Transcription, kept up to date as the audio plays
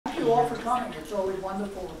you all for coming. It's always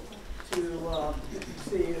wonderful to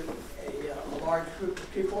see a large group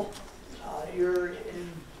of people. You're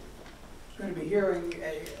going to be hearing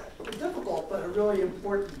a difficult but a really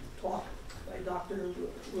important talk by Dr.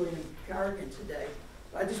 William Carrigan today.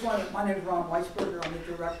 I just wanted, my name is Ron Weisberger. I'm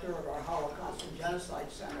the director of our Holocaust and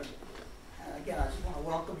Genocide Center. And again, I just want to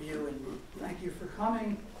welcome you and thank you for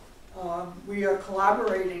coming. We are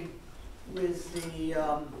collaborating with the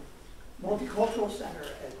Multicultural Center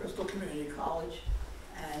at Bristol Community College.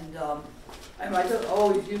 And I just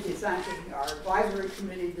always usually thanking our advisory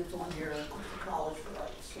committee that's on here at the college for our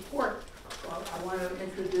support. I want to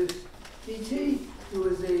introduce DT, who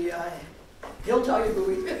is he'll tell you who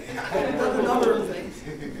he is. He does a number of things.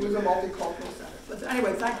 Who's a multicultural center. But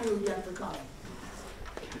anyway, thank you again for coming.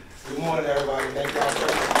 Good morning, everybody. Thank y'all so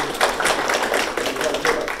much.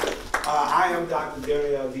 I am Dr.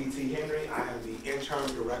 Daniel D.T. Henry. I am the interim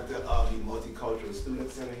director of the Multicultural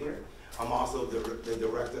Student Center here. I'm also the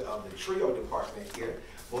director of the TRIO department here.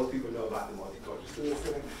 Most people know about the Multicultural Student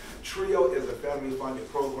Center. TRIO is a federally funded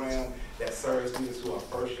program that serves students who are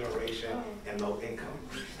first generation and low income.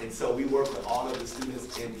 And so we work with all of the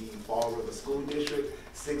students in the Fall River School District,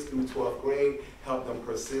 6th through 12th grade, help them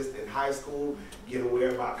persist in high school, get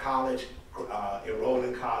aware about college, enroll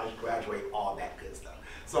in college, graduate, all that good stuff.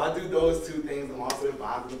 So I do those two things. I'm also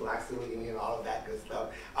advisor of the Black Student Union, all of that good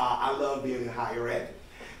stuff. I love being in higher ed.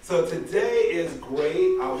 So today is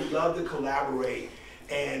great. We love to collaborate.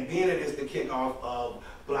 And being that it's the kickoff of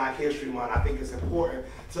Black History Month, I think it's important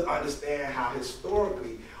to understand how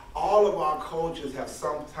historically all of our cultures have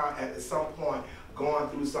at some point gone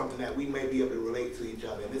through something that we may be able to relate to each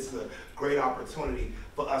other. And this is a great opportunity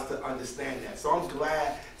for us to understand that. So I'm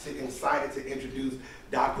glad excited to introduce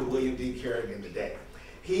Dr. William D. Carrigan today.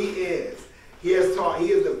 He's from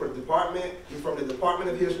the Department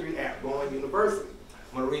of History at Rowan University.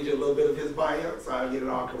 I'm going to read you a little bit of his bio so I get it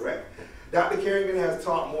all correct. Dr. Carrigan has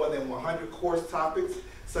taught more than 100 course topics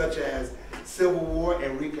such as Civil War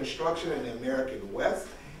and Reconstruction in the American West,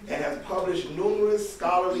 and has published numerous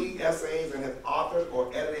scholarly essays and has authored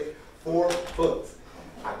or edited 4 books.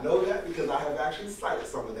 I know that because I have actually cited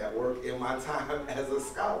some of that work in my time as a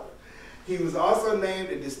scholar. He was also named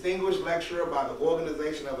a distinguished lecturer by the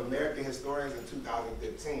Organization of American Historians in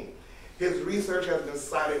 2015. His research has been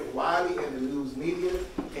cited widely in the news media,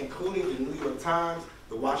 including the New York Times,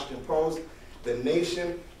 the Washington Post, the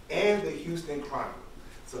Nation, and the Houston Chronicle.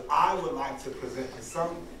 So I would like to present to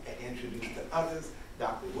some and introduce to others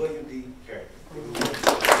Dr. William D. Carrigan.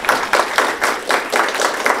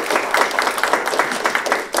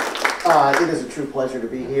 It is a true pleasure to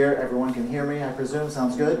be here. Everyone can hear me, I presume.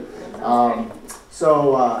 Sounds good?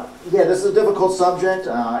 Yeah, this is a difficult subject,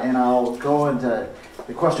 and I'll go into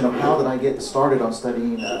the question of how did I get started on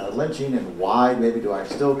studying lynching and why maybe do I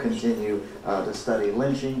still continue to study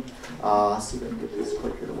lynching. Let's see if I can get this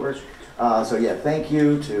clicker to work. So yeah, thank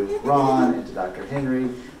you to Ron and to Dr. Henry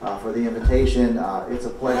for the invitation. It's a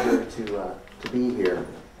pleasure to be here.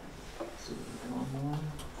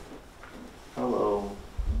 Hello.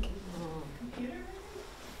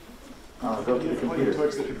 Go to the computer.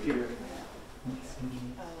 Towards the computer.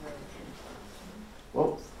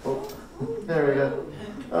 Whoa, whoa. There we go.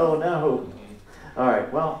 Oh no. All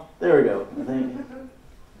right, well, there we go. I think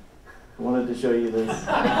I wanted to show you this.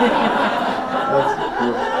 That's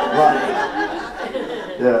cool.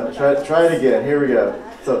 Yeah, try it again. Here we go.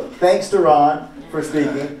 So thanks to Ron for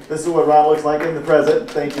speaking. This is what Ron looks like in the present.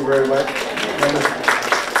 Thank you very much.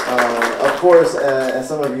 Of course, as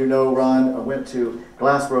some of you know, Ron went to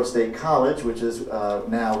Glassboro State College, which is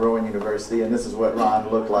now Rowan University, and this is what Ron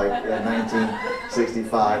looked like in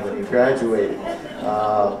 1965 when he graduated.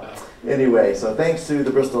 Anyway, so thanks to the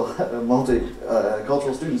Bristol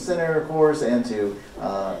Multicultural Student Center, of course, and to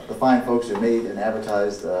the fine folks who made and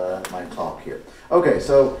advertised my talk here. Okay,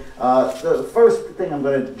 so the first thing I'm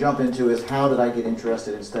going to jump into is how did I get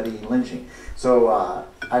interested in studying lynching? So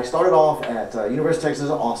I started off at University of Texas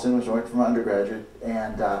at Austin, which I went for my undergraduate,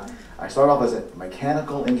 and I started off as a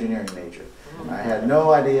mechanical engineering major. I had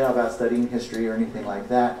no idea about studying history or anything like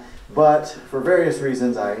that, but for various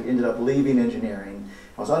reasons I ended up leaving engineering.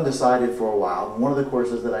 I was undecided for a while, and one of the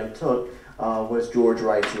courses that I took was George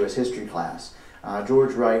Wright's U.S. History class.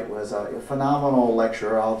 George Wright was a phenomenal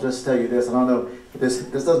lecturer. I'll just tell you this, I don't know, this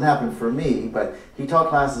doesn't happen for me, but he taught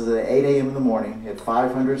classes at 8 a.m. in the morning. He had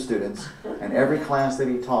 500 students, and every class that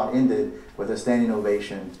he taught ended with a standing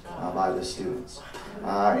ovation by the students.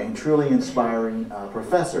 And truly inspiring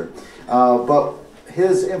professor. But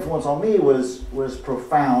his influence on me was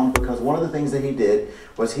profound because one of the things that he did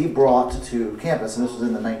was he brought to campus, and this was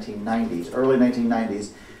in the 1990s, early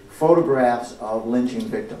 1990s, photographs of lynching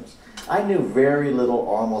victims. I knew very little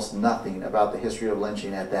or almost nothing about the history of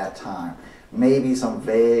lynching at that time. Maybe some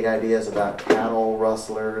vague ideas about cattle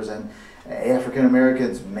rustlers and African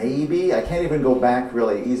Americans, maybe. I can't even go back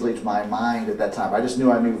really easily to my mind at that time. I just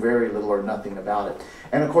knew I knew very little or nothing about it.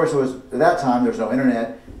 And of course, it was at that time, there's no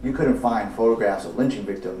internet. You couldn't find photographs of lynching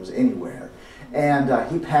victims anywhere. And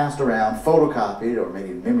he passed around photocopied, or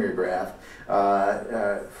maybe mimeographed,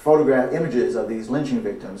 photograph images of these lynching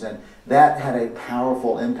victims, and that had a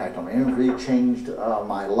powerful impact on me. It really changed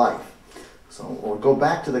my life. So we'll go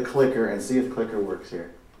back to the clicker and see if clicker works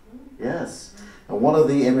here. Yes. And one of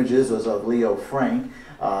the images was of Leo Frank,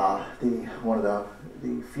 one of the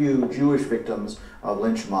few Jewish victims of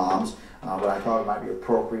lynch mobs. But I thought it might be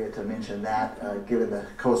appropriate to mention that, given the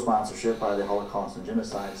co-sponsorship by the Holocaust and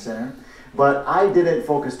Genocide Center. But I didn't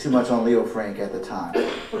focus too much on Leo Frank at the time.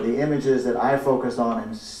 The images that I focused on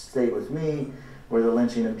and stayed with me were the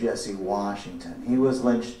lynching of Jesse Washington. He was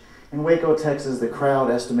lynched in Waco, Texas. The crowd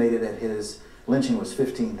estimated that his lynching was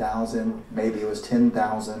 15,000, maybe it was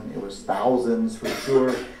 10,000, it was thousands for sure.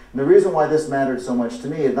 And the reason why this mattered so much to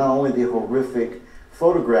me is not only the horrific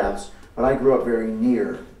photographs, but I grew up very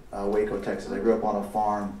near Waco, Texas. I grew up on a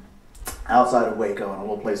farm outside of Waco in a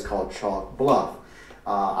little place called Chalk Bluff.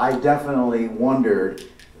 I definitely wondered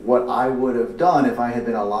what I would have done if I had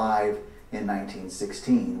been alive in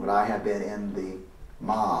 1916. Would I have been in the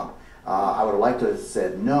mob? I would have liked to have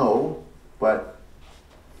said no, but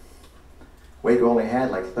Waco only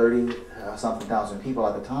had like 30-something thousand people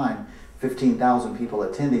at the time. 15,000 people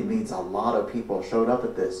attending means a lot of people showed up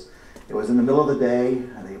at this. It was in the middle of the day,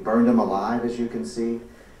 and they burned them alive, as you can see.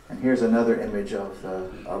 And here's another image of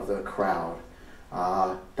the crowd.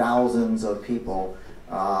 Thousands of people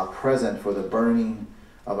present for the burning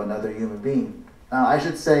of another human being. Now, I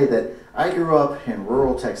should say that I grew up in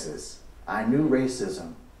rural Texas. I knew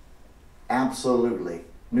racism, absolutely.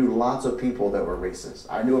 Knew lots of people that were racist.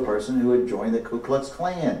 I knew a person who had joined the Ku Klux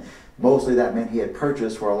Klan. Mostly that meant he had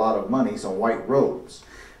purchased for a lot of money some white robes.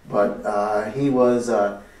 But he was,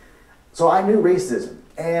 so I knew racism.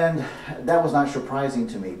 And that was not surprising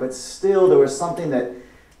to me. But still, there was something that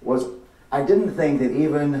was, I didn't think that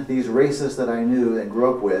even these racists that I knew and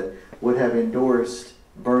grew up with would have endorsed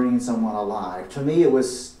burning someone alive. To me, it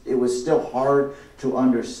was still hard to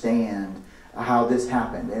understand how this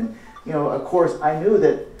happened. And, you know, of course, I knew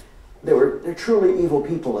that there are truly evil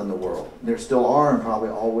people in the world. There still are and probably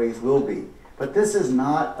always will be. But this is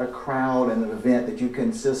not a crowd and an event that you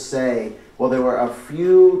can just say, well, there were a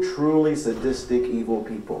few truly sadistic, evil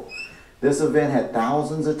people. This event had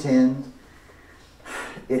thousands attend.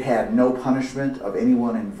 It had no punishment of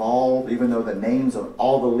anyone involved, even though the names of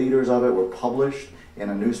all the leaders of it were published in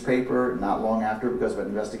a newspaper not long after because of an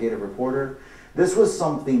investigative reporter. This was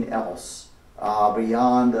something else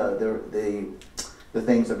beyond the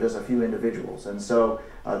things of just a few individuals. And so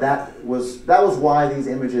that was why these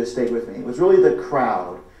images stayed with me. It was really the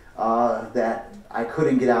crowd that I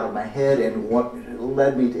couldn't get out of my head and what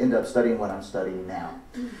led me to end up studying what I'm studying now.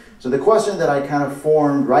 So the question that I kind of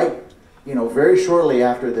formed very shortly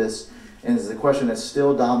after this is the question that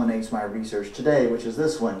still dominates my research today, which is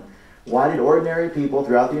this one. Why did ordinary people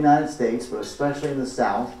throughout the United States, but especially in the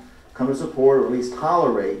South, come to support or at least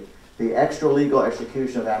tolerate the extra-legal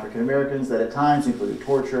execution of African Americans that at times included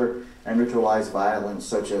torture and ritualized violence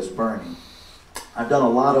such as burning? I've done a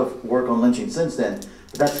lot of work on lynching since then,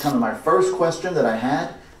 but that's kind of my first question that I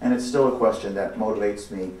had, and it's still a question that motivates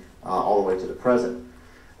me all the way to the present.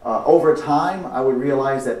 Over time, I would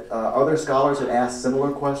realize that other scholars had asked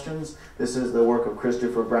similar questions. This is the work of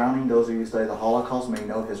Christopher Browning. Those of you who study the Holocaust may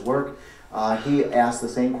know his work. He asked the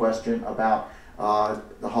same question about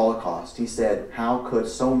the Holocaust. He said, how could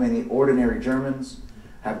so many ordinary Germans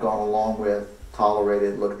have gone along with,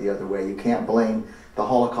 tolerated, looked the other way? You can't blame the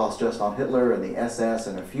Holocaust just on Hitler and the SS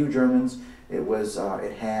and a few Germans.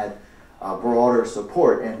 It had broader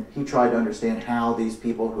support, and he tried to understand how these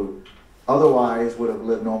people who otherwise would have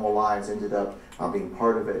lived normal lives ended up being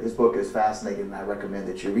part of it. His book is fascinating, and I recommend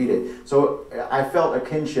that you read it. So I felt a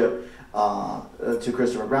kinship to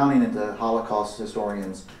Christopher Browning and to Holocaust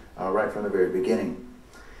historians right from the very beginning.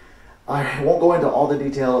 I won't go into all the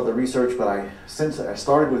detail of the research, but since I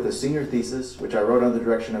started with a senior thesis, which I wrote under the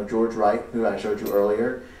direction of George Wright, who I showed you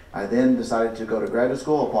earlier. I then decided to go to graduate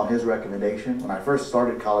school upon his recommendation. When I first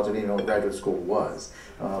started college, I didn't even know what graduate school was,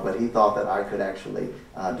 but he thought that I could actually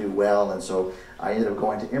do well, and so I ended up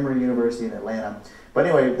going to Emory University in Atlanta. But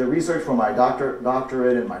anyway, the research for my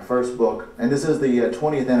doctorate and my first book, and this is the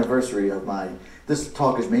 20th anniversary of my This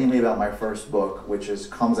talk is mainly about my first book, which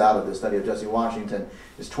comes out of the study of Jesse Washington.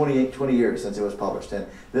 It's 20 years since it was published, and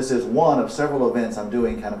this is one of several events I'm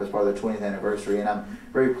doing kind of as part of the 20th anniversary, and I'm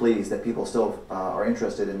very pleased that people still are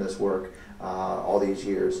interested in this work all these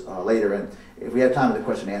years later. And if we have time for the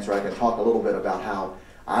question and answer, I can talk a little bit about how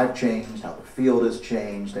I've changed, how the field has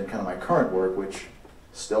changed, and kind of my current work, which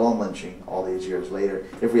is still on lynching all these years later,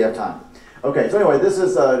 if we have time. Okay, so anyway, this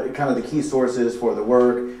is kind of the key sources for the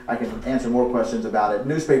work. I can answer more questions about it.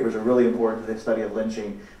 Newspapers are really important to the study of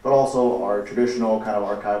lynching, but also our traditional kind of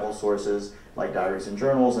archival sources like diaries and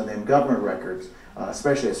journals, and then government records,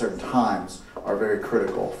 especially at certain times, are very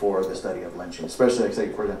critical for the study of lynching, especially, like,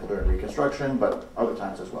 say, for example, during Reconstruction, but other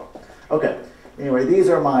times as well. Okay. Anyway, these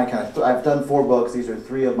are my I've done 4 books. These are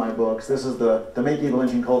 3 of my books. This is the Making of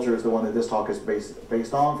Lynching Culture is the one that this talk is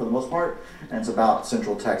based on for the most part, and it's about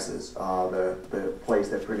Central Texas, the place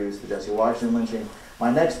that produced the Jesse Washington lynching.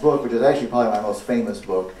 My next book, which is actually probably my most famous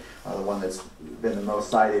book, the one that's been the most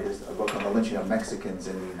cited, is a book on the lynching of Mexicans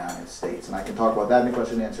in the United States, and I can talk about that in the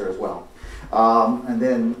question and answer as well. And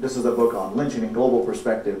then this is a book on lynching in global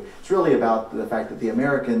perspective. It's really about the fact that the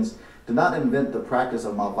Americans did not invent the practice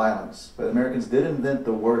of mob violence, but Americans did invent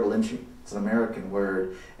the word lynching. It's an American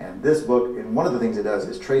word, and this book, and one of the things it does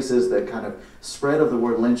is traces the kind of spread of the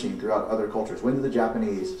word lynching throughout other cultures. When did the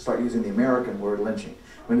Japanese start using the American word lynching?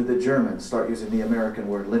 When did the Germans start using the American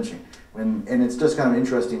word lynching? And it's just kind of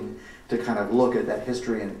interesting to kind of look at that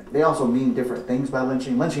history, and they also mean different things by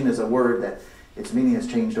lynching. Lynching is a word that its meaning has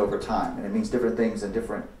changed over time, and it means different things in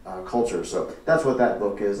different cultures. So that's what that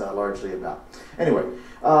book is largely about. Anyway,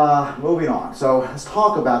 moving on. So let's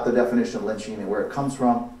talk about the definition of lynching and where it comes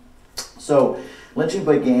from. So lynching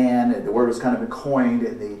began, the word was kind of coined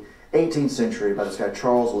in the 18th century by this guy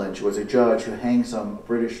Charles Lynch, who was a judge who hanged some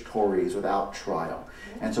British Tories without trial.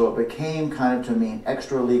 And so it became kind of to mean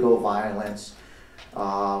extra-legal violence,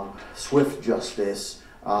 swift justice,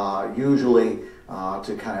 usually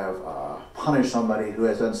to kind of punish somebody who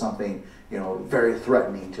has done something, very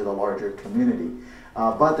threatening to the larger community.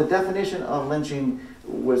 But the definition of lynching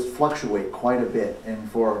was fluctuate quite a bit, and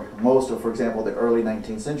for most of, for example, the early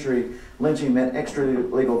 19th century, lynching meant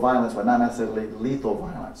extra-legal violence, but not necessarily lethal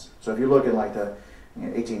violence. So if you look at like the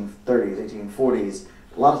 1830s, 1840s,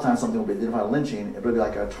 a lot of times something will be identified as lynching. It would be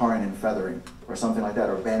like a tarring and feathering or something like that,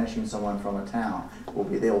 or banishing someone from a town.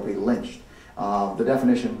 They will be lynched. The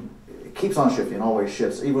definition keeps on shifting, always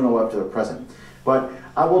shifts, even though up to the present. But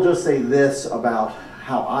I will just say this about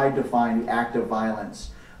how I define the act of violence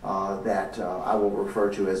that I will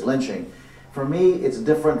refer to as lynching. For me, it's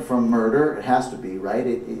different from murder. It has to be, right?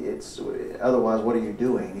 It's otherwise, what are you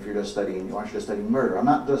doing if you're just studying? Aren't you just studying murder? I'm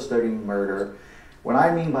not just studying murder. What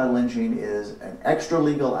I mean by lynching is an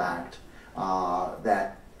extra-legal act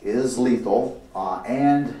that is lethal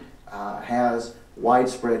and has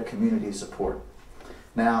widespread community support.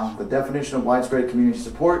 Now, the definition of widespread community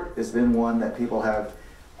support has been one that people have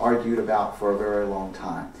argued about for a very long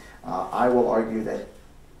time. I will argue that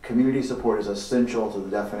community support is essential to the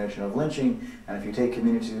definition of lynching, and if you take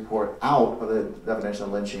community support out of the definition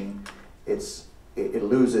of lynching, it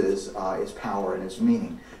loses its power and its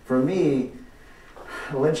meaning. For me,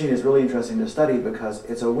 lynching is really interesting to study because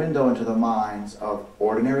it's a window into the minds of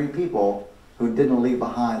ordinary people who didn't leave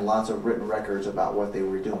behind lots of written records about what they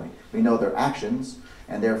were doing. We know their actions,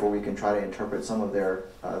 and therefore we can try to interpret some of their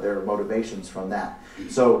motivations from that.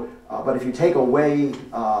 So, but if you take away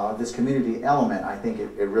this community element, I think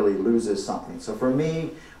it really loses something. So for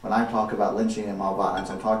me, when I talk about lynching and mob violence,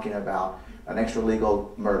 I'm talking about an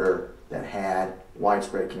extra-legal murder that had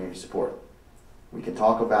widespread community support. We can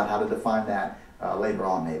talk about how to define that later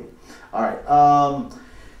on, maybe. All right.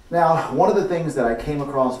 Now, one of the things that I came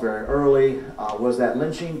across very early was that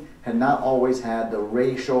lynching had not always had the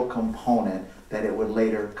racial component that it would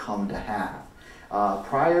later come to have.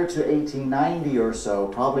 Prior to 1890 or so,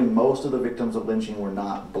 probably most of the victims of lynching were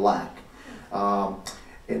not black.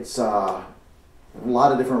 It's a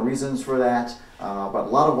lot of different reasons for that, but a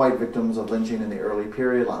lot of white victims of lynching in the early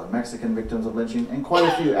period, a lot of Mexican victims of lynching, and quite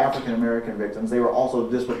a few African American victims. They were also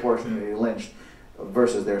disproportionately lynched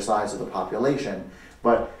versus their size of the population.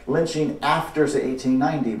 But lynching after, say,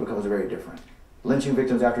 1890 becomes very different. Lynching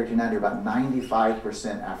victims after 1890 are about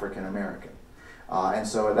 95% African American. And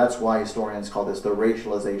so that's why historians call this the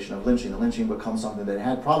racialization of lynching. The lynching becomes something that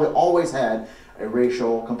had probably always had a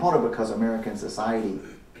racial component because American society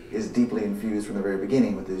is deeply infused from the very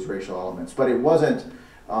beginning with these racial elements. But it wasn't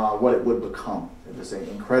what it would become. It was an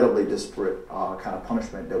incredibly disparate kind of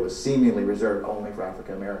punishment that was seemingly reserved only for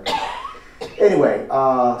African Americans. Anyway,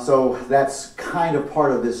 so that's kind of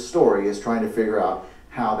part of this story, is trying to figure out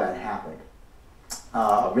how that happened.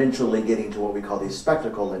 eventually getting to what we call these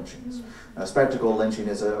spectacle lynchings. Spectacle lynching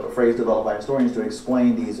is a phrase developed by historians to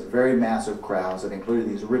explain these very massive crowds that included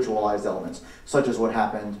these ritualized elements, such as what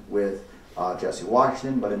happened with Jesse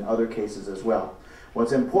Washington, but in other cases as well.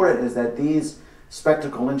 What's important is that these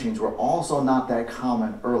spectacle lynchings were also not that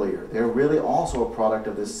common earlier. They're really also a product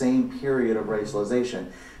of the same period of racialization.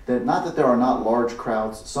 That not that there are not large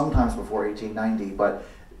crowds sometimes before 1890, but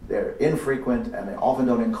they're infrequent and they often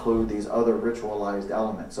don't include these other ritualized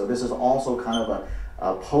elements. So this is also kind of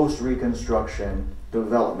a post-Reconstruction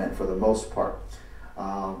development for the most part.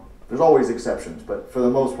 There's always exceptions, but for the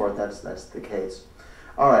most part that's the case.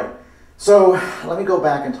 All right. So let me go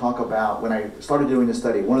back and talk about when I started doing this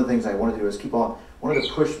study. One of the things I wanted to do is wanted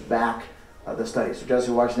to push back the study. So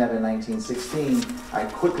Jesse Washington happened in 1916. I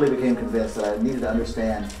quickly became convinced that I needed to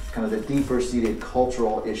understand kind of the deeper-seated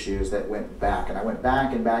cultural issues that went back. And I went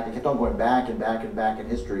back and back and kept on going back and back and back in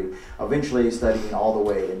history, eventually studying all the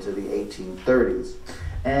way into the 1830s.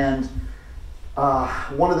 And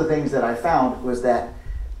one of the things that I found was that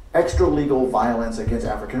extra-legal violence against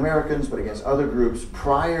African Americans, but against other groups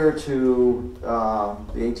prior to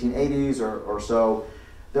the 1880s or so,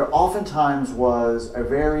 there oftentimes was a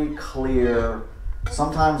very clear,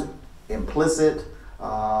 sometimes implicit,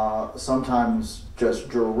 sometimes just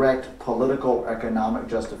direct political, economic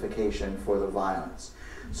justification for the violence.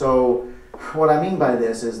 So what I mean by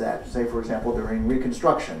this is that, say for example, during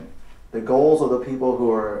Reconstruction, the goals of the people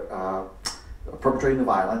who are perpetrating the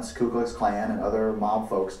violence, Ku Klux Klan and other mob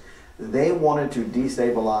folks, they wanted to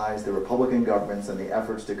destabilize the Republican governments and the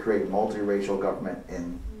efforts to create multiracial government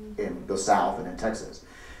in the South and in Texas.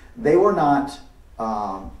 They were not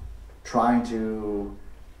trying to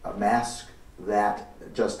mask that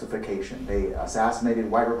justification. They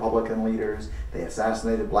assassinated white Republican leaders, they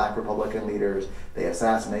assassinated black Republican leaders, they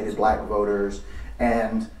assassinated black voters,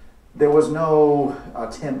 and there was no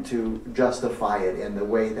attempt to justify it in the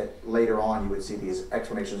way that later on you would see these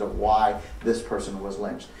explanations of why this person was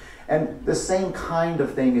lynched. And the same kind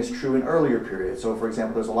of thing is true in earlier periods. So for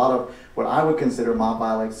example, there's a lot of what I would consider mob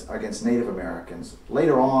violence against Native Americans.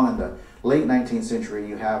 Later on in the late 19th century,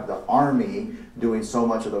 you have the army doing so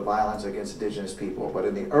much of the violence against indigenous people. But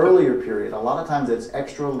in the earlier period, a lot of times it's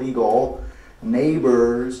extra-legal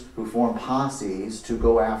neighbors who form posses to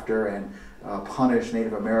go after and punish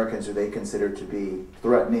Native Americans who they consider to be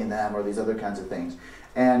threatening them or these other kinds of things.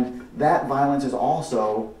 And that violence is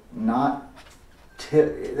also not,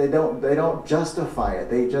 they don't justify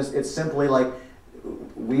it. It's simply like,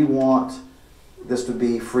 we want this to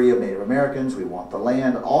be free of Native Americans, we want the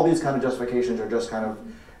land. All these kind of justifications are just kind of,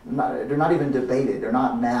 they're not even debated, they're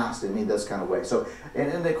not masked in this kind of way. So,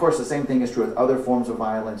 and of course the same thing is true with other forms of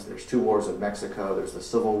violence. There's 2 wars of Mexico, there's the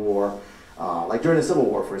Civil War. Like during the Civil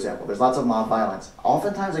War, for example, there's lots of mob violence,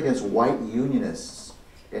 oftentimes against white Unionists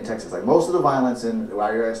in Texas. Like most of the violence in the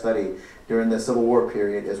area I study during the Civil War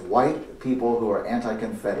period is white people who are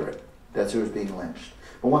anti-Confederate. That's who is being lynched.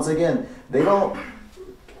 But once again, they don't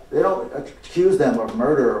accuse them of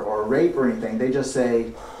murder or rape or anything. They just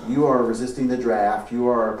say, you are resisting the draft, you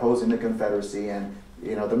are opposing the Confederacy, and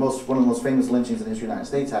you know, one of the most famous lynchings in the history of the United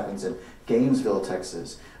States happens in Gainesville,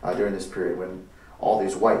 Texas, during this period when all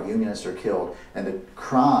these white Unionists are killed, and the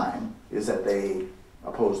crime is that they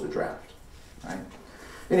oppose the draft, right?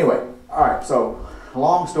 Anyway, all right, so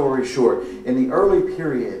long story short, in the early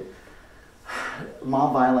period,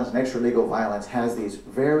 mob violence and extra-legal violence has these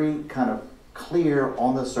very kind of clear,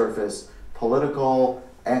 on the surface, political,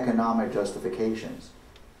 economic justifications.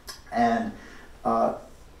 And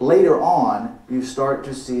later on, you start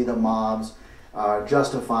to see the mobs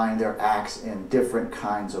justifying their acts in different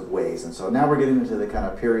kinds of ways. And so now we're getting into the kind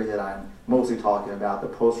of period that I'm mostly talking about, the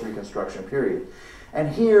post-Reconstruction period.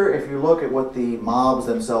 And here, if you look at what the mobs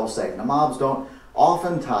themselves say, the mobs don't,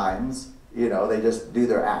 oftentimes, you know, they just do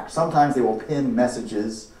their act. Sometimes they will pin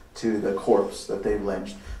messages to the corpse that they've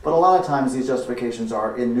lynched, but a lot of times these justifications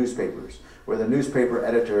are in newspapers, where the newspaper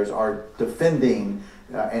editors are defending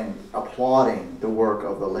and applauding the work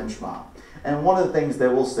of the lynch mob. And one of the things they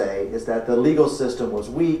will say is that the legal system was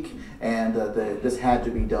weak and this had to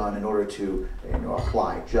be done in order to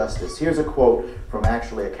apply justice. Here's a quote from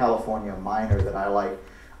actually a California miner that I like.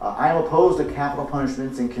 I am opposed to capital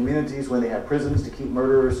punishments in communities when they have prisons to keep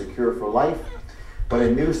murderers secure for life. But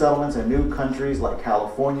in new settlements and new countries like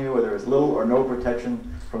California, where there is little or no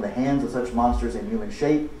protection from the hands of such monsters in human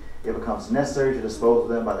shape, it becomes necessary to dispose of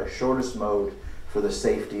them by the shortest mode for the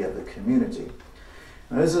safety of the community.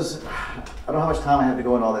 Now this is, I don't know how much time I have to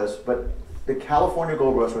go into all this, but the California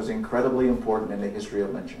Gold Rush was incredibly important in the history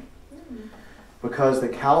of lynching. Because the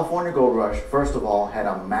California Gold Rush, first of all, had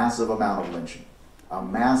a massive amount of lynching. a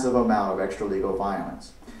massive amount of extralegal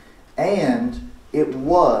violence. And it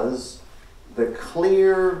was the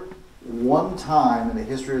clear one time in the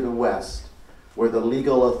history of the West where the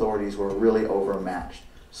legal authorities were really overmatched.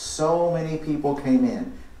 So many people came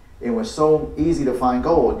in. It was so easy to find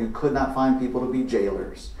gold. You could not find people to be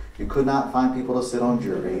jailers. You could not find people to sit on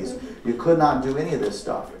juries. You could not do any of this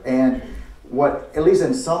stuff. And what, at least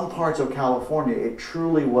in some parts of California, it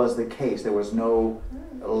truly was the case. There was no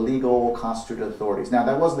legal constituted authorities. Now,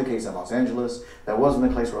 that wasn't the case in Los Angeles. That wasn't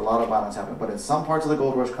the place where a lot of violence happened. But in some parts of the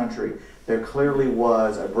Gold Rush country, there clearly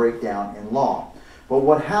was a breakdown in law. But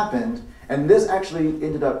what happened, and this actually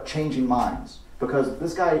ended up changing minds, because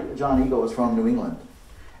this guy, John Eagle, is from New England.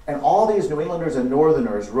 And all these New Englanders and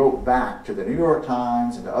Northerners wrote back to the New York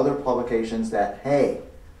Times and to other publications that, hey,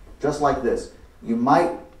 just like this, you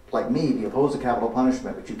might, like me, be opposed to capital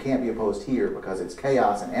punishment, but you can't be opposed here because it's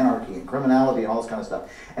chaos and anarchy and criminality and all this kind of stuff.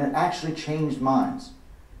 And it actually changed minds,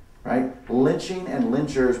 right? Lynching and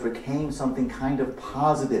lynchers became something kind of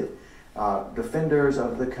positive. Defenders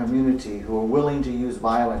of the community who are willing to use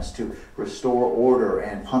violence to restore order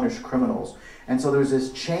and punish criminals. And so there's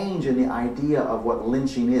this change in the idea of what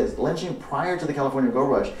lynching is. Lynching prior to the California Gold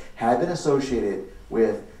Rush had been associated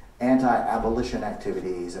with anti-abolition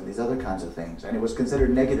activities and these other kinds of things, and it was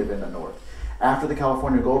considered negative in the North. After the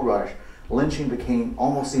California Gold Rush, lynching became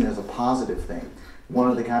almost seen as a positive thing. One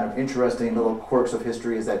of the kind of interesting little quirks of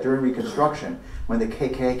history is that during Reconstruction, when the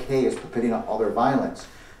KKK is putting up all their violence,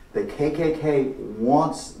 the KKK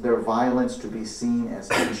wants their violence to be seen as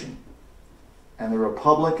lynching. And the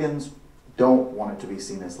Republicans don't want it to be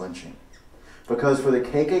seen as lynching. Because for the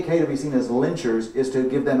KKK to be seen as lynchers is to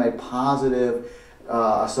give them a positive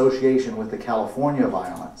association with the California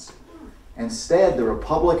violence. Instead, the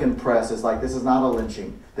Republican press is like, this is not a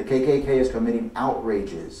lynching. The KKK is committing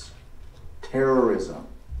outrages, terrorism,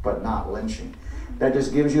 but not lynching. That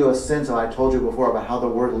just gives you a sense of, I told you before, about how the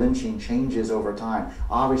word lynching changes over time.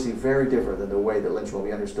 Obviously very different than the way that lynching will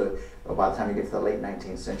be understood by the time you get to the late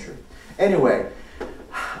 19th century. Anyway,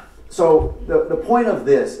 so the point of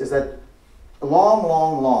this is that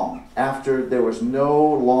long after there was no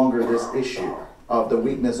longer this issue of the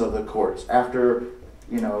weakness of the courts, after,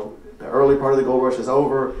 the early part of the Gold Rush is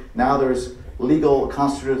over, now there's legal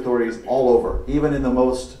constituted authorities all over, even in the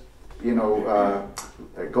most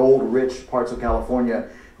gold-rich parts of California.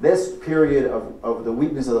 This period of the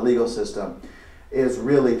weakness of the legal system is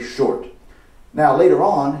really short. Now, later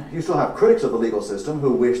on, you still have critics of the legal system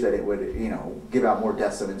who wish that it would, give out more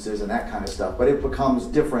death sentences and that kind of stuff, but it becomes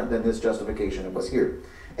different than this justification it was here.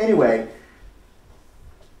 Anyway,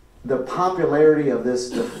 the popularity of this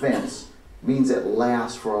defense means it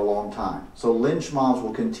lasts for a long time. So lynch mobs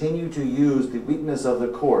will continue to use the weakness of the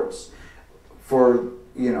courts for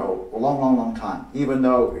a long time, even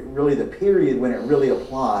though really the period when it really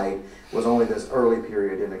applied was only this early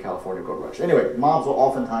period in the California Gold Rush. Anyway, mobs will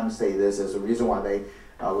oftentimes say this as the reason why they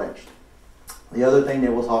lynched. The other thing they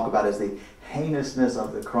will talk about is the heinousness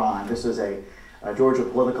of the crime. This is a Georgia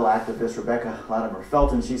political activist, Rebecca Latimer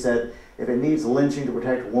Felton. She said, if it needs lynching to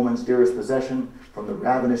protect a woman's dearest possession from the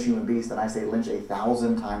ravenous human beast, then I say lynch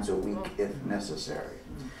 1,000 times a week if necessary.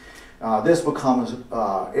 This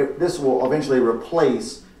will eventually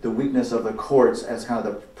replace the weakness of the courts as kind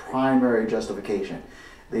of the primary justification.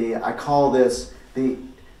 I call this the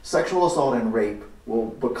sexual assault and rape will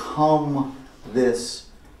become this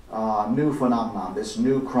new phenomenon, this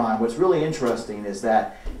new crime. What's really interesting is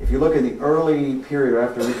that if you look at the early period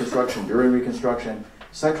after Reconstruction, during Reconstruction,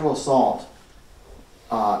 sexual assault,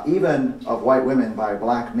 even of white women by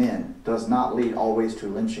black men, does not lead always to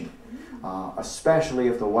lynching. Especially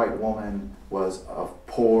if the white woman was of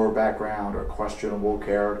poor background or questionable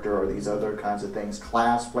character or these other kinds of things.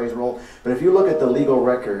 Class plays a role. But if you look at the legal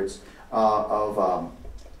records of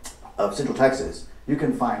Central Texas, you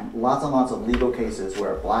can find lots and lots of legal cases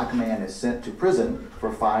where a black man is sent to prison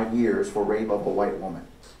for 5 years for rape of a white woman.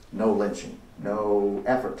 No lynching, no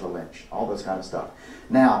effort to lynch, all this kind of stuff.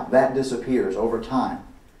 Now, that disappears over time.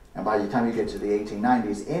 And by the time you get to the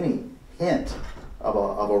 1890s, any hint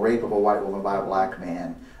of a rape of a white woman by a black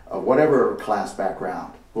man, of whatever class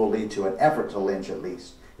background, will lead to an effort to lynch at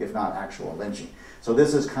least, if not actual lynching. So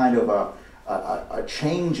this is kind of a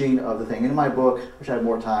changing of the thing. In my book, which I had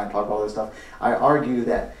more time to talk about all this stuff, I argue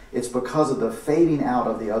that it's because of the fading out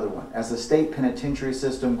of the other one. As the state penitentiary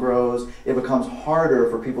system grows, it becomes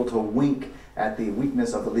harder for people to wink at the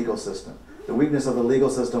weakness of the legal system. The weakness of the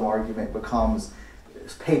legal system argument becomes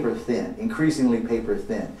paper thin, increasingly paper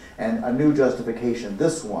thin, and a new justification,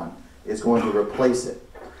 this one, is going to replace it.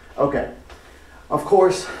 Okay, of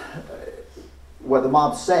course, what the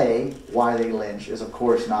mobs say, why they lynch, is of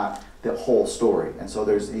course not the whole story. And so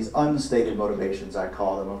there's these unstated motivations, I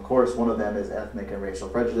call them. Of course, one of them is ethnic and racial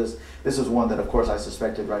prejudice. This is one that, of course, I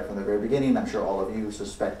suspected right from the very beginning. I'm sure all of you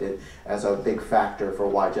suspected as a big factor for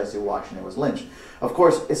why Jesse Washington was lynched. Of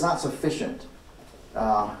course, it's not sufficient.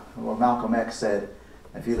 Well, Malcolm X said,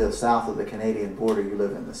 if you live south of the Canadian border, you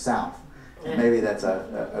live in the South. Maybe that's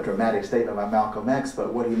a dramatic statement by Malcolm X,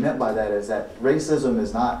 but what he meant by that is that racism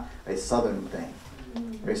is not a Southern thing.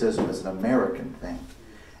 Racism is an American thing.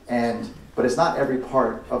 But it's not every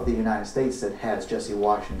part of the United States that has Jesse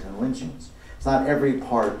Washington lynchings. It's not every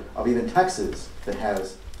part of even Texas that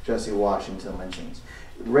has Jesse Washington lynchings.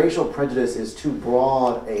 Racial prejudice is too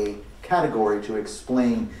broad a category to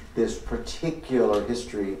explain this particular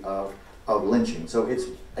history of lynching. So it's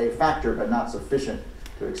a factor, but not sufficient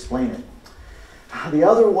to explain it. The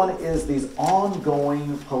other one is these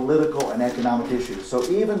ongoing political and economic issues. So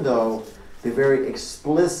even though the very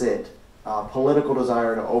explicit political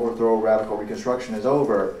desire to overthrow radical Reconstruction is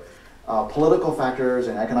over, political factors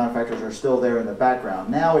and economic factors are still there in the background.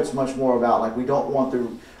 Now it's much more about, like, we don't want the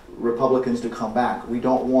Republicans to come back. We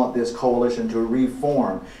don't want this coalition to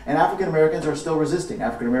reform. And African Americans are still resisting.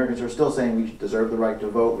 African Americans are still saying we deserve the right to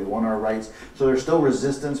vote, we want our rights. So there's still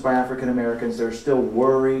resistance by African Americans. There's still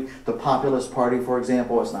worry. The Populist Party, for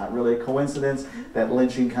example, it's not really a coincidence that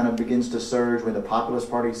lynching kind of begins to surge when the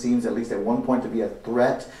Populist Party seems, at least at one point, to be a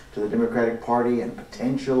threat to the Democratic Party, and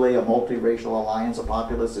potentially a multiracial alliance of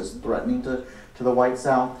populists is threatening to the white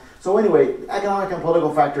South. So anyway, economic and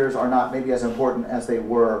political factors are not maybe as important as they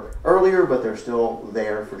were earlier, but they're still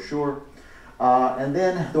there for sure. And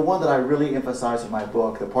then the one that I really emphasize in my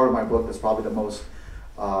book, the part of my book that's probably the most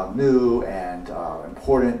new and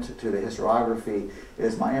important to the historiography,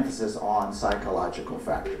 is my emphasis on psychological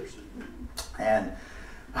factors. And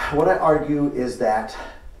what I argue is that,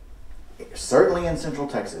 certainly in Central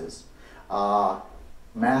Texas,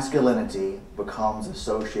 masculinity becomes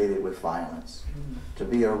associated with violence. To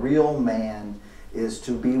be a real man is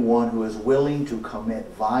to be one who is willing to commit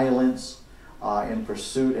violence in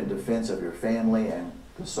pursuit and defense of your family and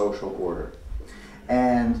the social order.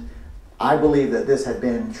 And I believe that this had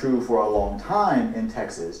been true for a long time in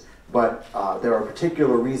Texas, but there are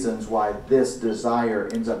particular reasons why this desire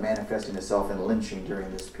ends up manifesting itself in lynching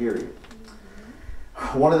during this period.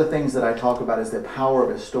 One of the things that I talk about is the power of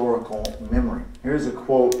historical memory. Here's a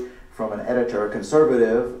quote from an editor, a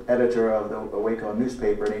conservative editor of the Waco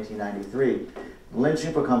newspaper in 1893.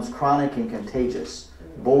 Lynching becomes chronic and contagious.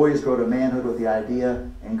 Boys grow to manhood with the idea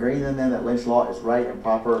ingrained in them that lynch law is right and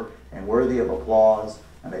proper and worthy of applause,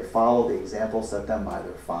 and they follow the example set them by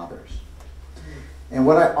their fathers. And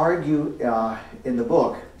what I argue in the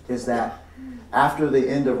book is that after the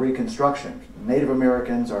end of Reconstruction, Native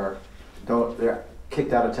Americans they're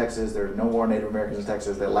kicked out of Texas. There's no more Native Americans in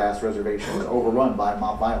Texas. Their last reservation is overrun by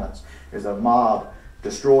mob violence. There's a mob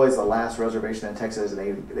destroys the last reservation in Texas,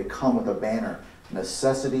 and they come with a banner: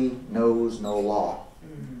 necessity knows no law.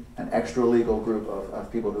 An extra legal group of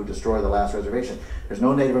people who destroy the last reservation. There's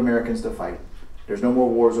no Native Americans to fight. There's no more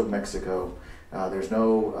wars with Mexico. There's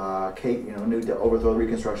no need to overthrow the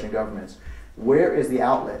Reconstruction governments. Where is the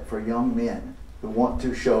outlet for young men who want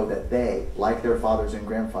to show that they, like their fathers and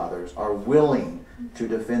grandfathers, are willing to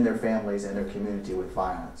defend their families and their community with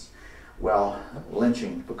violence? Well,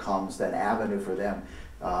 lynching becomes that avenue for them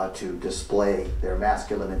to display their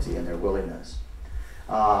masculinity and their willingness.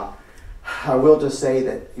 I will just say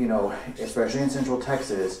that, especially in Central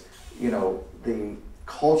Texas, the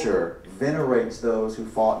culture venerates those who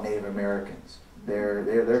fought Native Americans.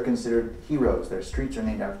 They're considered heroes. Their streets are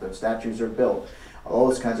named after them. Statues are built. All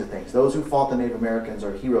those kinds of things. Those who fought the Native Americans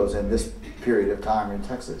are heroes in this period of time in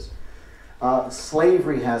Texas.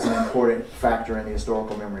 Slavery has an important factor in the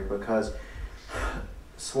historical memory because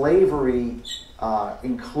slavery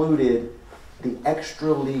included the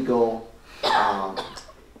extra-legal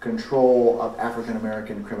control of African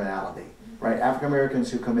American criminality. Right? African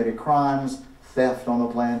Americans who committed crimes, theft on the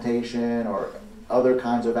plantation, or other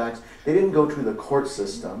kinds of acts, they didn't go through the court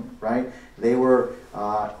system, right? They were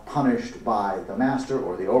punished by the master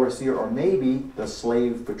or the overseer or maybe the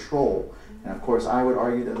slave patrol. And of course, I would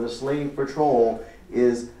argue that the slave patrol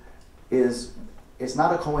it's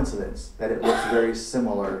not a coincidence that it looks very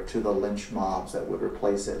similar to the lynch mobs that would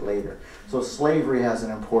replace it later. So slavery has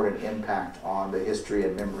an important impact on the history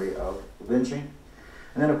and memory of lynching.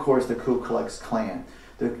 And then, of course, the Ku Klux Klan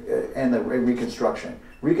and the Reconstruction.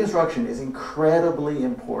 Reconstruction is incredibly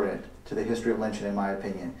important to the history of lynching, in my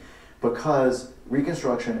opinion, because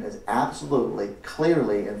Reconstruction is absolutely,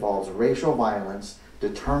 clearly involves racial violence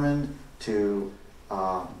determined to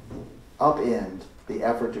upend the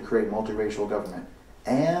effort to create multiracial government.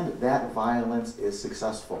 And that violence is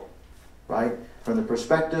successful. right? From the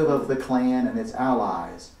perspective of the Klan and its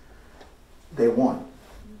allies, they won.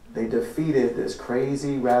 They defeated this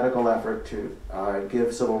crazy radical effort to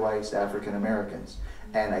give civil rights to African Americans.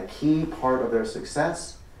 And a key part of their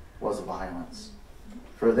success was violence.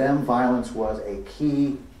 For them, violence was a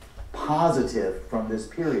key positive from this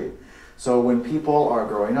period. So when people are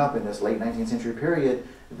growing up in this late 19th century period,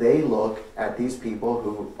 they look at these people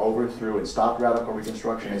who overthrew and stopped radical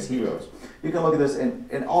Reconstruction as heroes. You can look at this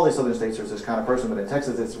in all these southern states. There's this kind of person, but in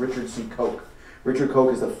Texas it's Richard C. Koch. Richard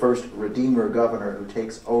Koch is the first Redeemer governor who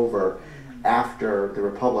takes over after the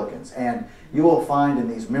Republicans. And you will find in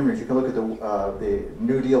these memories, you can look at the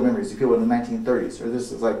New Deal memories, the people in the 1930s, or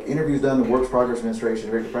this is like interviews done in the Works Progress Administration,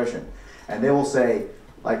 the Great Depression, and they will say,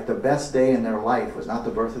 like, the best day in their life was not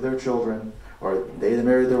the birth of their children or the day they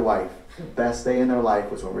married their wife. The best day in their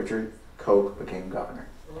life was when Richard Koch became governor,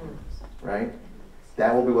 right?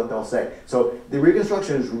 That will be what they'll say. So the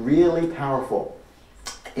Reconstruction is really powerful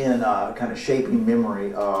in kind of shaping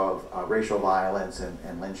memory of racial violence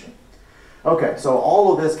and lynching. Okay, so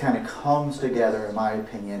all of this kind of comes together, in my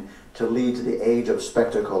opinion, to lead to the age of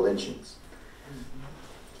spectacle lynchings.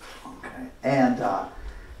 Okay, and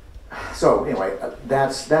so anyway,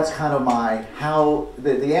 that's kind of my,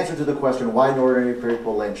 the answer to the question, why do ordinary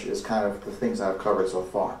people lynch, is kind of the things I've covered so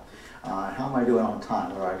far. How am I doing on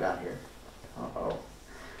time? What do I got here? Uh-oh.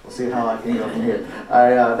 We'll see how I can go from here.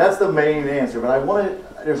 That's the main answer,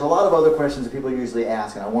 but there's a lot of other questions that people usually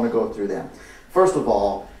ask, and I want to go through them. First of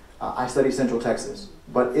all, I study Central Texas,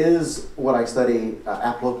 but is what I study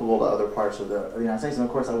applicable to other parts of the United States? And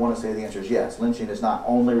of course I want to say the answer is yes. Lynching is not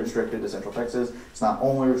only restricted to Central Texas, it's not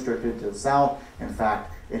only restricted to the South. In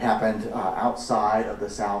fact, it happened outside of the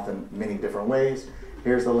South in many different ways.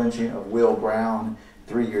 Here's the lynching of Will Brown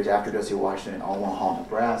 3 years after Jesse Washington in Omaha,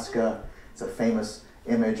 Nebraska. It's a famous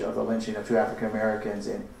image of the lynching of 2 African Americans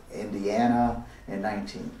in Indiana in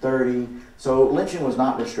 1930. So lynching was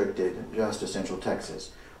not restricted just to Central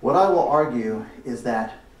Texas. What I will argue is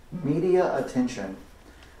that media attention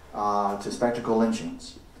to spectacle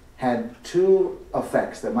lynchings had 2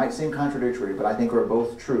 effects that might seem contradictory, but I think are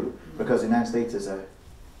both true, because the United States is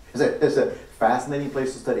a fascinating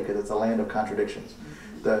place to study because it's a land of contradictions.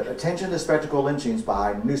 The attention to spectacle lynchings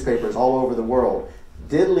by newspapers all over the world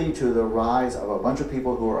did lead to the rise of a bunch of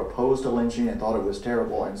people who were opposed to lynching and thought it was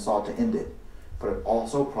terrible and sought to end it. But it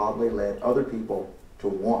also probably led other people to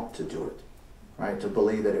want to do it, right? To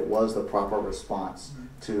believe that it was the proper response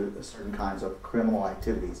to certain kinds of criminal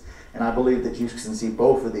activities. And I believe that you can see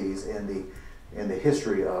both of these in the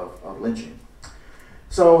history of lynching.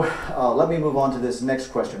 So let me move on to this next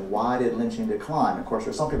question. Why did lynching decline? Of course,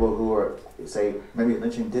 there's some people who say maybe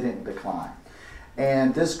lynching didn't decline.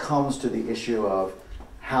 And this comes to the issue of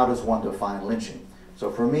how does one define lynching?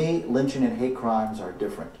 So for me, lynching and hate crimes are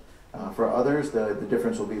different. For others, the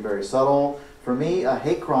difference will be very subtle. For me, a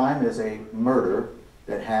hate crime is a murder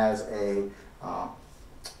that has a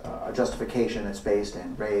justification that's based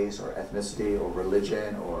in race or ethnicity or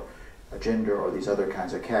religion or gender or these other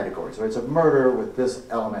kinds of categories. So it's a murder with this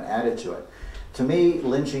element added to it. To me,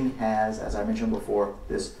 lynching has, as I mentioned before,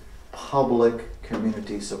 this public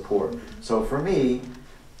community support. So for me,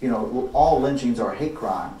 you know, all lynchings are hate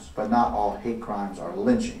crimes, but not all hate crimes are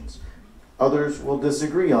lynchings. Others will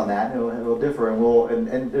disagree on that, it'll differ,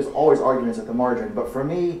 and there's always arguments at the margin. But for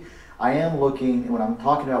me, I am looking, when I'm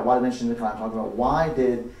talking about why lynching declined, I'm talking about why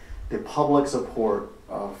did the public support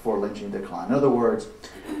for lynching decline. In other words,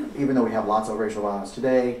 even though we have lots of racial violence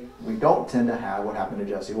today, we don't tend to have what happened to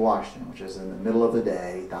Jesse Washington, which is in the middle of the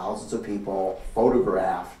day, thousands of people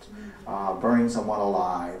photographed, burning someone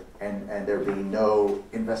alive, and there being no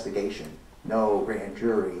investigation, no grand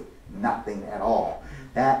jury, nothing at all.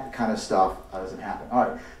 That kind of stuff doesn't happen. All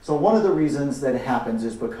right, so one of the reasons that it happens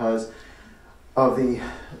is because of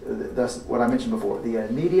what I mentioned before. The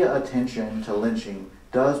media attention to lynching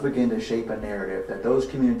does begin to shape a narrative that those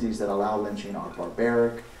communities that allow lynching are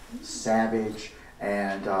barbaric, savage,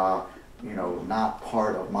 and not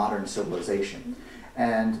part of modern civilization.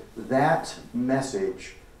 And that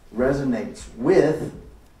message resonates with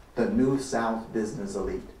the New South business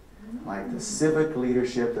elite. Like the civic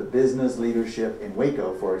leadership, the business leadership in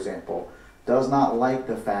Waco, for example, does not like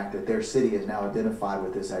the fact that their city is now identified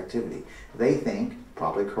with this activity. They think,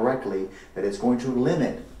 probably correctly, that it's going to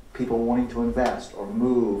limit people wanting to invest or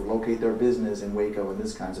move, locate their business in Waco and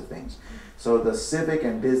these kinds of things. So the civic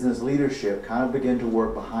and business leadership kind of begin to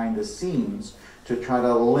work behind the scenes to try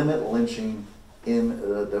to limit lynching in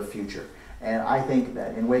the future. And I think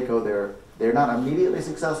that in Waco they're not immediately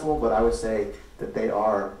successful, but I would say that they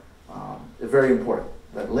are very important.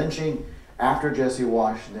 That lynching after Jesse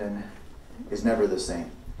Washington is never the same.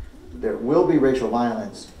 there will be racial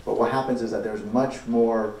violence, but what happens is that there's much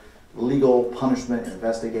more legal punishment and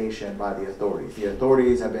investigation by the authorities. The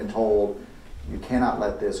authorities have been told, you cannot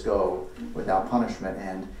let this go without punishment,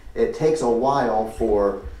 and it takes a while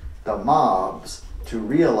for the mobs to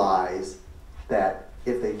realize that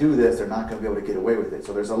if they do this, they're not going to be able to get away with it.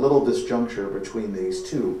 So there's a little disjuncture between these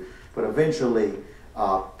two, but eventually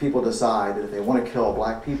people decide that if they want to kill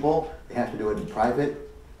black people, they have to do it in private,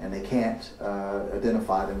 and they can't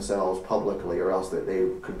identify themselves publicly, or else that they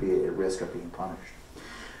could be at risk of being punished.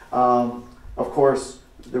 Of course,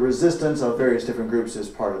 the resistance of various different groups is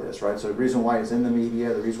part of this, right? So the reason why it's in the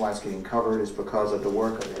media, the reason why it's getting covered is because of the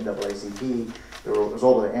work of the NAACP, the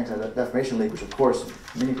result of the Anti-Defamation League, which of course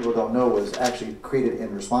many people don't know was actually created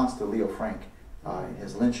in response to Leo Frank in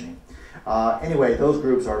his lynching. Anyway, those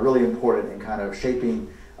groups are really important in kind of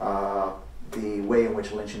shaping the way in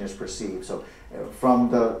which lynching is perceived. So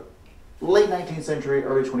from the late 19th century,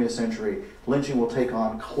 early 20th century, lynching will take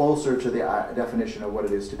on closer to the definition of what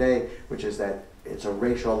it is today, which is that it's a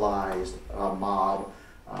racialized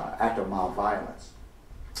act of mob violence.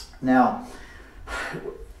 Now,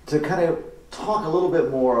 to kind of talk a little bit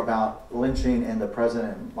more about lynching in the present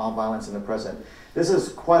and mob violence in the present, this is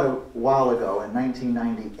quite a while ago in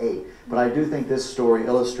 1998, but I do think this story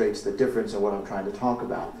illustrates the difference in what I'm trying to talk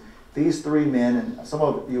about. These three men, and some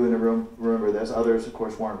of you in the room remember this, others of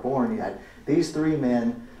course weren't born yet. These three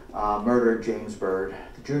men murdered James Byrd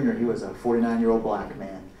Jr. He was a 49-year-old black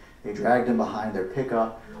man. They dragged him behind their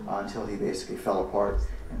pickup until he basically fell apart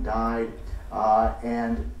and died.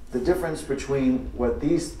 And the difference between what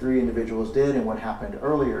these three individuals did and what happened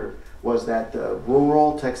earlier was that the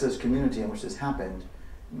rural Texas community in which this happened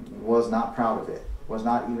was not proud of it, was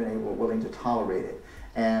not even willing to tolerate it.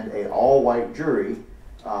 And an all-white jury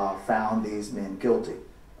found these men guilty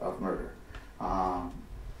of murder.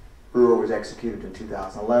 Brewer was executed in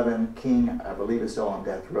 2011. King, I believe, is still on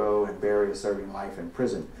death row, and Barry is serving life in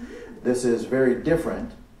prison. This is very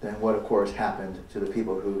different than what, of course, happened to the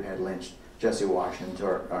people who had lynched Jesse Washington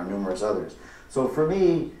or numerous others. So for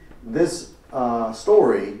me, this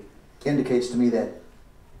story indicates to me that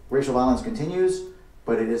racial violence continues,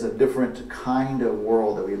 but it is a different kind of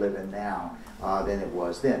world that we live in now than it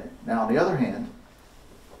was then. Now, on the other hand,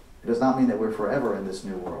 it does not mean that we're forever in this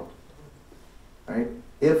new world, right?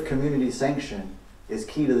 If community sanction is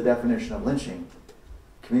key to the definition of lynching,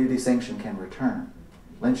 community sanction can return.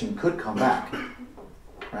 Lynching could come back,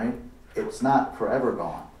 right? It's not forever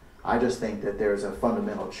gone. I just think that there's a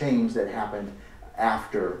fundamental change that happened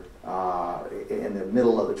after, in the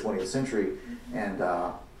middle of the 20th century, and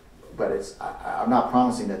but I'm not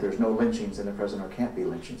promising that there's no lynchings in the present or can't be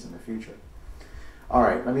lynchings in the future. All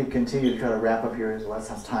right, let me continue to try to wrap up here, as let's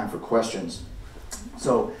have time for questions.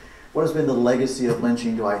 So, what has been the legacy of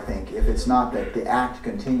lynching, do I think? If it's not that the act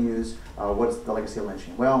continues, what's the legacy of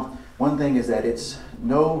lynching? Well, one thing is that it's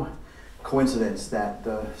no coincidence that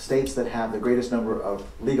the states that have the greatest number of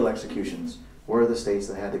legal executions were the states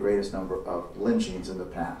that had the greatest number of lynchings in the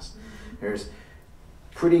past. There's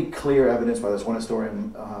pretty clear evidence by this one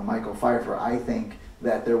historian, Michael Pfeiffer, I think,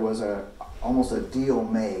 that there was almost a deal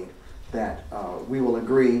made that we will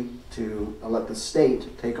agree to let the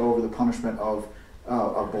state take over the punishment of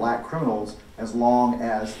black criminals as long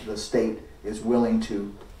as the state is willing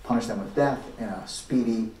to punish them with death in a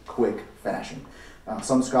speedy, quick fashion.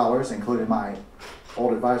 Some scholars, including my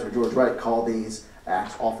old advisor George Wright, call these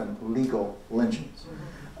acts often legal lynchings.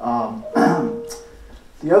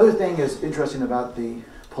 The other thing is interesting about the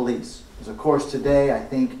police is, of course, today I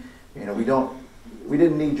think we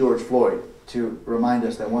didn't need George Floyd to remind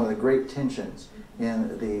us that one of the great tensions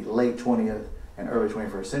in the late 20th and early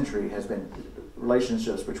 21st century has been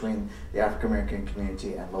relationships between the African American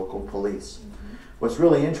community and local police. What's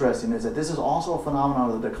really interesting is that this is also a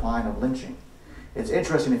phenomenon of the decline of lynching. It's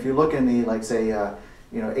interesting if you look in the, like, say,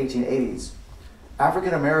 1880s,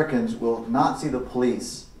 African Americans will not see the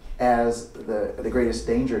police as the greatest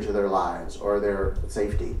danger to their lives or their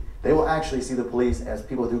safety. They will actually see the police as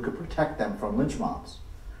people who could protect them from lynch mobs,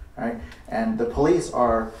 right? And the police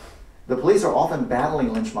are often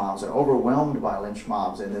battling lynch mobs and overwhelmed by lynch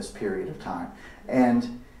mobs in this period of time.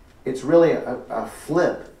 And it's really a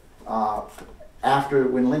flip. After,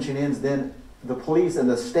 when lynching ends, then the police and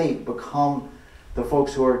the state become the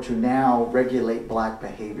folks who are to now regulate black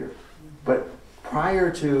behavior. But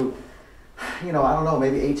prior to, I don't know,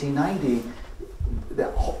 maybe 1890,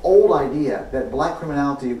 the old idea that black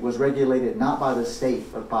criminality was regulated not by the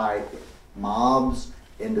state, but by mobs,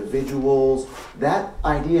 individuals, that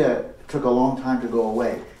idea took a long time to go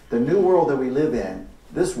away. The new world that we live in,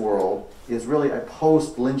 this world, is really a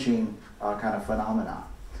post-lynching kind of phenomenon.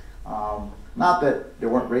 Not that there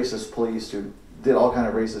weren't racist police who did all kind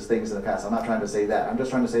of racist things in the past. I'm not trying to say that. I'm just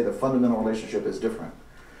trying to say the fundamental relationship is different.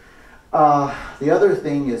 The other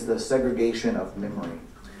thing is the segregation of memory.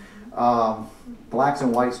 Blacks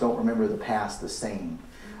and whites don't remember the past the same.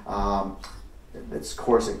 Of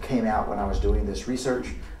course, it came out when I was doing this research.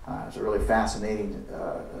 It's a really fascinating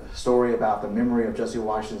story about the memory of Jesse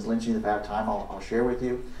Washington's lynching at that time. I'll share with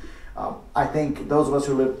you. I think those of us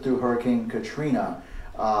who lived through Hurricane Katrina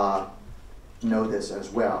know this as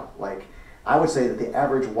well. Like, I would say that the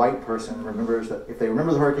average white person remembers that, if they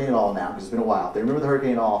remember the hurricane at all now, because it's been a while, if they remember the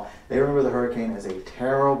hurricane at all, they remember the hurricane as a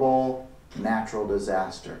terrible natural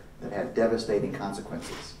disaster that had devastating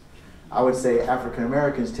consequences. I would say African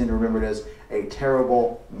Americans tend to remember it as a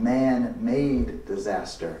terrible man-made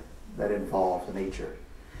disaster that involved nature.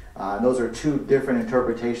 Those are two different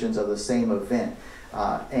interpretations of the same event.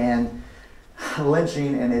 And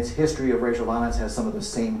lynching and its history of racial violence has some of the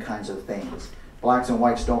same kinds of things. Blacks and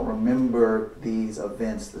whites don't remember these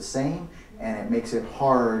events the same, and it makes it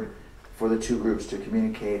hard for the two groups to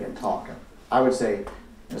communicate and talk. I would say,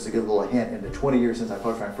 just to give a little hint, in the 20 years since I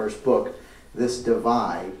published my first book, this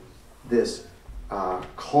divide, this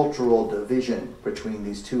cultural division between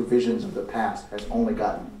these two visions of the past has only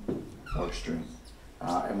gotten more extreme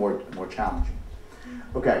and more challenging.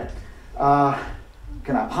 Okay,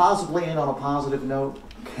 can I possibly end on a positive note?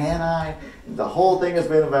 Can I? The whole thing has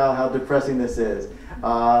been about how depressing this is.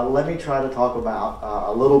 Let me try to talk about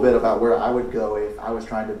a little bit about where I would go if I was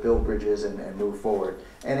trying to build bridges and move forward.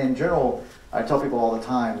 And in general, I tell people all the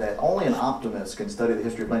time that only an optimist can study the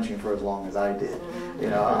history of lynching for as long as I did. You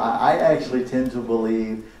know, I actually tend to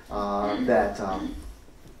believe that, and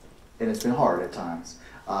it's been hard at times,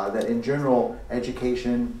 that in general,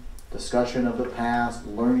 education, discussion of the past,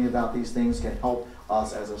 learning about these things can help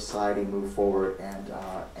us as a society move forward and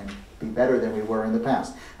be better than we were in the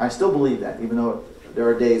past. I still believe that, even though there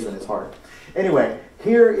are days when it's hard. Anyway,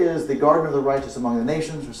 here is the Garden of the Righteous Among the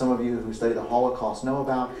Nations, which some of you who study the Holocaust know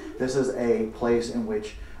about. This is a place in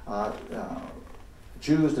which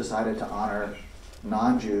Jews decided to honor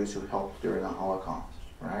non-Jews who helped during the Holocaust,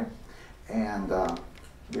 right? And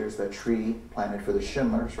here's the tree planted for the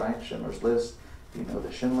Schindlers, right? Schindler's List, you know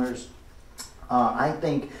the Schindlers. I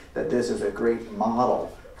think that this is a great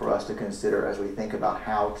model for us to consider as we think about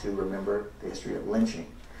how to remember the history of lynching.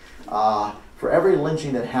 For every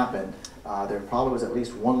lynching that happened, there probably was at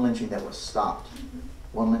least one lynching that was stopped,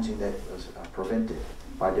 one lynching that was prevented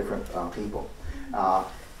by different people.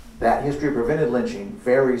 That history of prevented lynching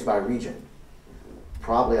varies by region.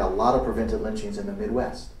 Probably a lot of prevented lynchings in the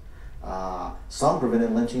Midwest. Some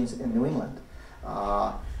prevented lynchings in New England.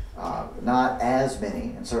 Not as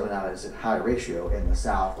many, and certainly not as high a ratio in the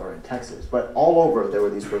South or in Texas, but all over there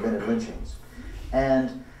were these prevented lynchings.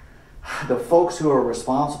 And the folks who are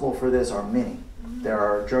responsible for this are many. There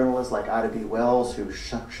are journalists like Ida B. Wells who've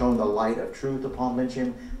shown the light of truth upon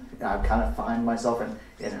lynching. I kind of find myself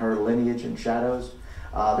in her lineage and shadows.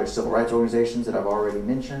 There's civil rights organizations that I've already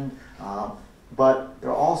mentioned. But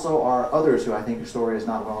there also are others who I think the story is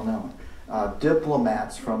not well known.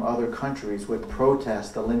 Diplomats from other countries would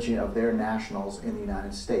protest the lynching of their nationals in the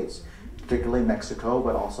United States, particularly Mexico,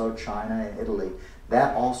 but also China and Italy.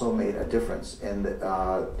 That also made a difference in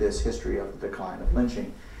this history of the decline of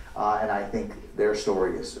lynching. And I think their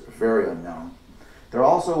story is very unknown. There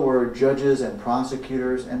also were judges and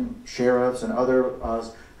prosecutors and sheriffs and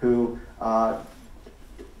others who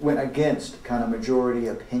went against kind of majority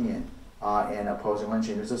opinion in opposing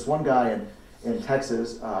lynching. There's this one guy in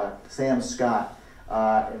Texas, Sam Scott,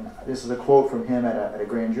 and this is a quote from him at a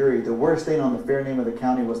grand jury. "The worst thing on the fair name of the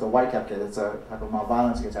county was the white cap kid." It's a type of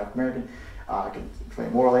violence against African American. I can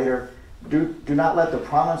explain more later. Do not let the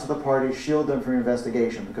prominence of the party shield them from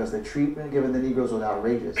investigation, because the treatment given the Negroes was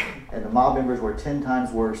outrageous, and the mob members were 10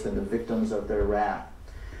 times worse than the victims of their wrath.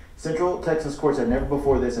 Central Texas courts had never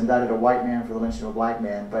before this indicted a white man for the lynching of a black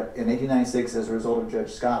man, but in 1896, as a result of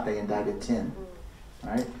Judge Scott, they indicted 10.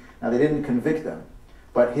 Right? Now, they didn't convict them,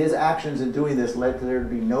 but his actions in doing this led to there to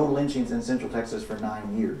be no lynchings in Central Texas for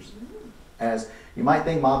 9 years. As you might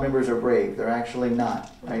think mob members are brave, they're actually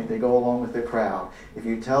not. Right? They go along with the crowd. If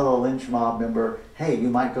you tell a lynch mob member, hey, you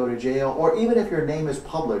might go to jail, or even if your name is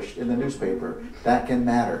published in the newspaper, that can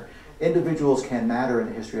matter. Individuals can matter in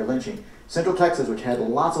the history of lynching. Central Texas, which had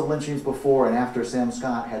lots of lynchings before and after Sam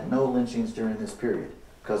Scott, had no lynchings during this period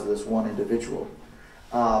because of this one individual.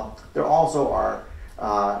 There also are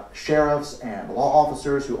sheriffs and law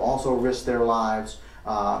officers who also risked their lives.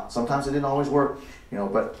 Sometimes it didn't always work,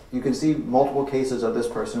 but you can see multiple cases of this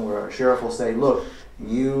person where a sheriff will say, look,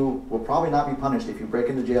 you will probably not be punished if you break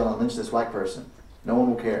into jail and lynch this white person. No one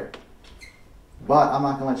will care. But I'm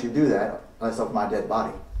not going to let you do that. of my dead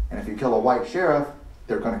body. And if you kill a white sheriff,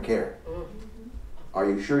 they're going to care. Are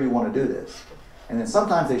you sure you want to do this? And then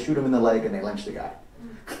sometimes they shoot him in the leg and they lynch the guy.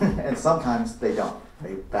 And sometimes they don't.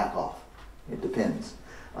 They back off. It depends.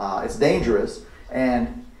 It's dangerous.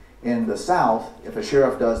 And in the South, if a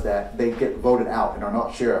sheriff does that, they get voted out and are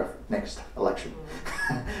not sheriff next election.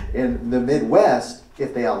 In the Midwest,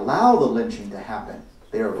 if they allow the lynching to happen,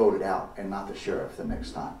 they are voted out and not the sheriff the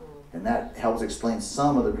next time. And that helps explain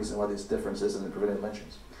some of the reason why there's differences in the prevented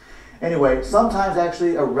lynchings. Anyway, sometimes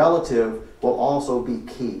actually a relative will also be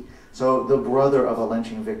key. So the brother of a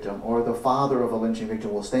lynching victim or the father of a lynching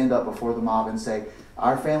victim will stand up before the mob and say,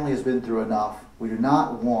 our family has been through enough. We do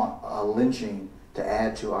not want a lynching to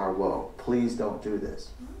add to our woe. Please don't do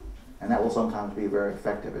this. And that will sometimes be very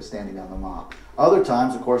effective at standing down the mob. Other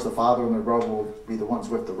times, of course, the father and the brother will be the ones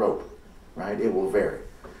with the rope, right? It will vary.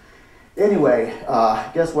 Anyway,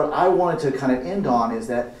 guess what I wanted to kind of end on is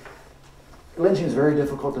that lynching is very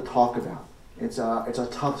difficult to talk about. It's a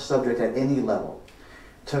tough subject at any level.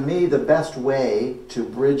 To me, the best way to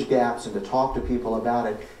bridge gaps and to talk to people about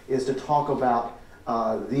it is to talk about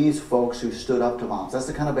these folks who stood up to moms. That's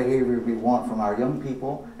the kind of behavior we want from our young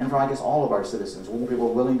people and from, I guess, all of our citizens. We want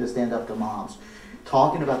people willing to stand up to moms.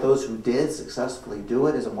 Talking about those who did successfully do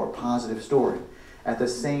it is a more positive story. At the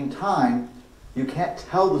same time, you can't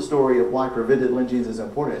tell the story of why prevented lynchings is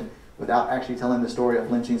important without actually telling the story of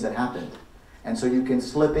lynchings that happened. And so you can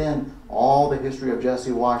slip in all the history of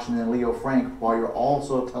Jesse Washington and Leo Frank while you're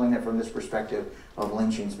also telling it from this perspective of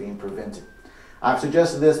lynchings being prevented. I've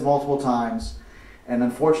suggested this multiple times, and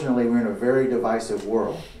unfortunately we're in a very divisive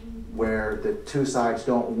world where the two sides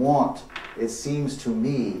don't want, it seems to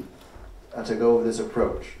me, to go with this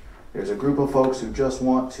approach. There's a group of folks who just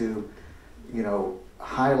want to,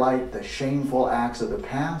 highlight the shameful acts of the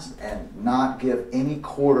past and not give any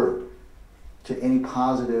quarter to any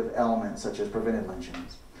positive elements such as prevented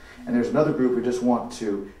lynchings. And there's another group who just want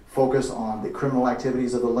to focus on the criminal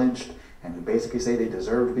activities of the lynched and who basically say they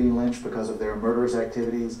deserved being lynched because of their murderous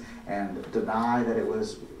activities and deny that it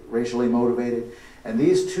was racially motivated. And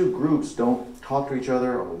these two groups don't talk to each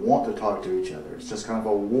other or want to talk to each other. It's just kind of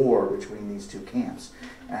a war between these two camps.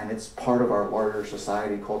 And it's part of our larger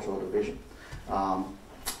society cultural division.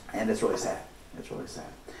 And it's really sad. It's really sad.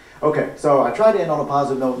 Okay, so I tried to end on a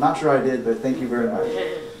positive note. Not sure I did, but thank you very much.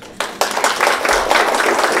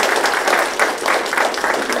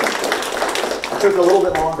 I took a little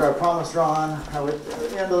bit longer. I promised Ron I would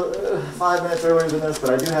end 5 minutes earlier than this, but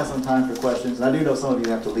I do have some time for questions. And I do know some of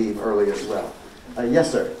you have to leave early as well.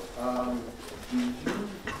 Yes, sir. Are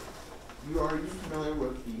you familiar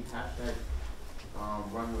with the hashtag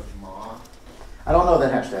Run with Ma? I don't know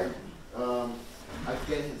that hashtag. I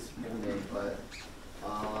forget his full name, but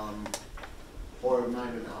or not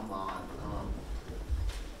even Ahmad.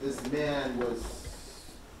 This man was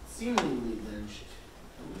seemingly lynched.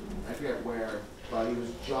 I forget where, but he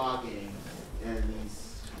was jogging, and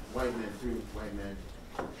these three white men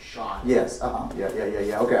shot him. Yes.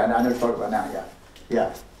 Yeah. Okay, I know what you're talking about now.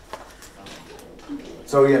 Yeah.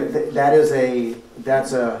 So yeah,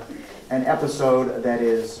 that's an episode that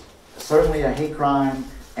is certainly a hate crime,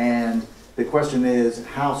 and the question is,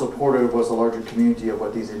 how supportive was the larger community of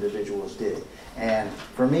what these individuals did? And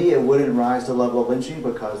for me, it wouldn't rise to the level of lynching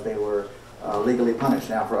because they were legally punished.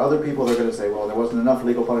 Now, for other people, they're going to say, well, there wasn't enough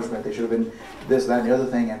legal punishment. They should have been this, that, and the other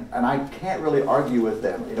thing. And I can't really argue with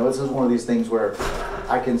them. This is one of these things where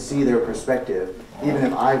I can see their perspective, even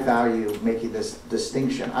if I value making this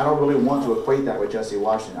distinction. I don't really want to equate that with Jesse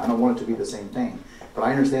Washington. I don't want it to be the same thing. But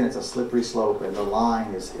I understand it's a slippery slope, and the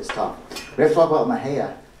line is tough. We have to talk about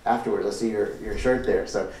Mejia afterwards. I see your shirt there.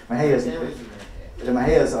 So Mejia's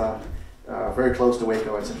very close to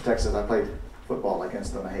Waco in Central Texas. I played football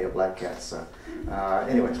against the Mejia Black Cats. So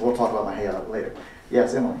anyways, we'll talk about Mejia later.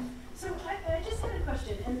 Yes, Emily. So I just had a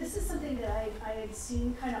question, and this is something that I had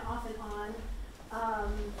seen kind of off and on.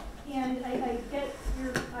 And I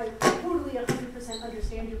totally 100%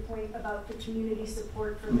 understand your point about the community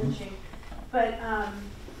support for lynching. But I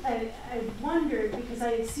wondered, because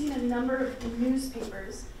I had seen a number of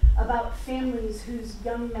newspapers about families whose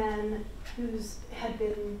young men had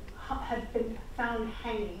been found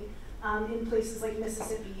hanging in places like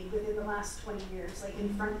Mississippi within the last 20 years, like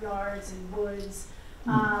in front yards and woods,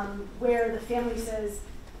 where the family says,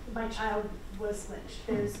 my child was lynched.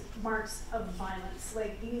 There's marks of violence.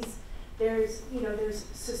 Like there's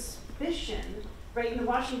suspicion, right? And the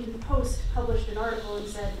Washington Post published an article and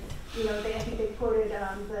said, I think they quoted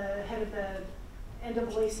the head of the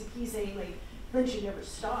NAACP saying, like, lynching never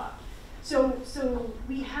stopped. So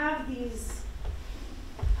we have these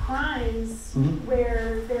crimes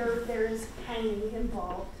where there is hanging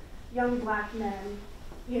involved, young black men,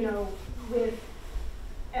 you know, with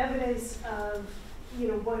evidence of, you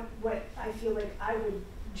know, what I feel like I would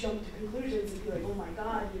jump to conclusions and be like, oh my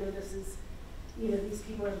God, you know, this is, you know, these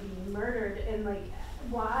people are being murdered, and like,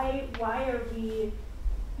 why are we,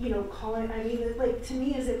 you know, calling, I mean, like, to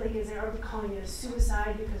me, are we calling it a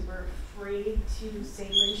suicide because we're afraid to say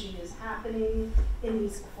lynching is happening in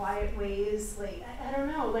these quiet ways? Like, I don't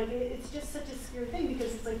know, like, it's just such a scary thing,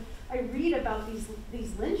 because it's like, I read about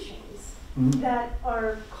these lynchings that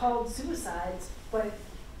are called suicides, but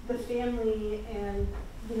the family and,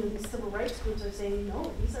 you know, these civil rights groups are saying,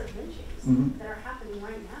 no, these are lynchings that are happening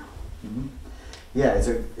right now. Yeah,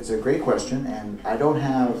 it's a great question, and I don't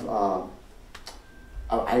have,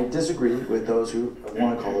 I disagree with those who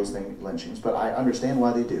want to call those things lynchings, but I understand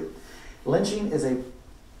why they do. Lynching is a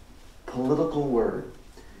political word.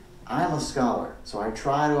 I'm a scholar, so I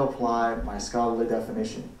try to apply my scholarly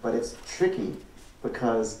definition, but it's tricky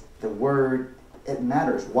because the word, it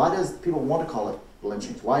matters. Why does people want to call it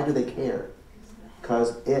lynchings? Why do they care?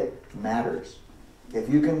 Because it matters. If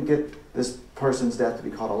you can get this person's death to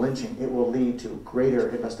be called a lynching, it will lead to greater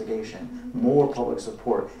investigation, more public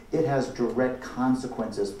support. It has direct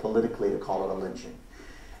consequences politically to call it a lynching.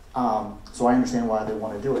 So I understand why they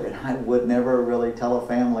want to do it. And I would never really tell a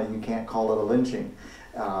family you can't call it a lynching.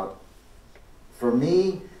 For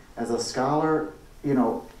me, as a scholar, you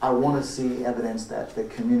know, I want to see evidence that the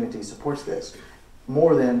community supports this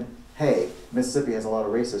more than, hey, Mississippi has a lot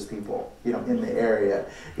of racist people, you know, in the area.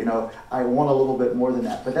 You know, I want a little bit more than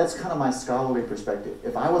that. But that's kind of my scholarly perspective.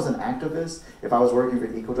 If I was an activist, if I was working for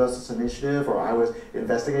the Equal Justice Initiative, or I was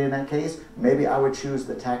investigating that case, maybe I would choose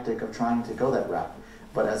the tactic of trying to go that route.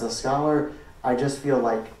 But as a scholar, I just feel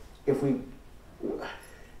like if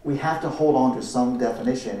we have to hold on to some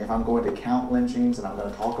definition if I'm going to count lynchings and I'm going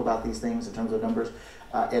to talk about these things in terms of numbers.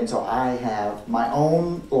 And so I have my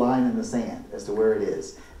own line in the sand as to where it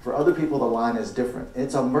is. For other people, the line is different.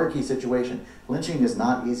 It's a murky situation. Lynching is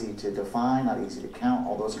not easy to define, not easy to count,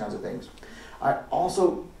 all those kinds of things.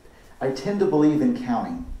 I tend to believe in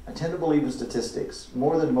counting. I tend to believe in statistics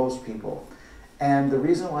more than most people. And the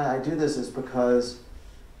reason why I do this is because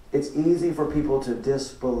it's easy for people to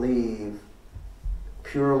disbelieve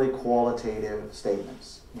purely qualitative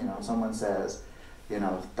statements. You know, someone says, you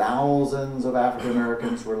know, thousands of African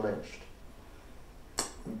Americans were lynched.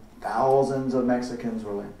 Thousands of Mexicans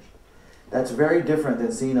were lynched. That's very different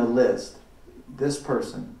than seeing a list. This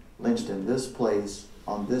person lynched in this place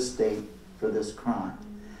on this date for this crime.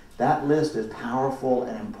 That list is powerful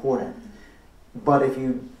and important. But if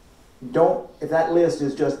that list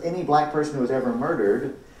is just any black person who was ever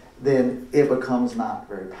murdered, then it becomes not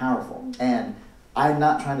very powerful. And I'm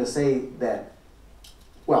not trying to say that,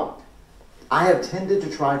 well, I have tended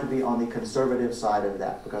to try to be on the conservative side of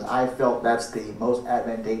that because I felt that's the most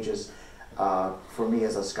advantageous for me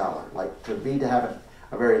as a scholar. Like to have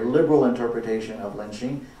a very liberal interpretation of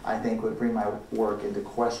lynching, I think would bring my work into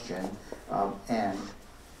question. And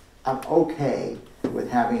I'm okay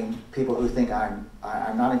with having people who think I'm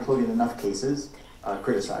not including enough cases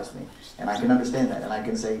criticize me. And I can understand that, and I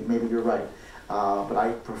can say, maybe you're right. But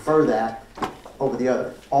I prefer that over the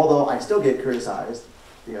other. Although I still get criticized.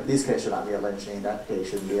 You know, these cases should not be a lynching, that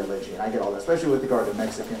case shouldn't be a lynching. I get all that, especially with regard to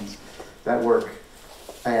Mexicans that work.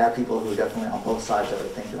 I have people who definitely on both sides of it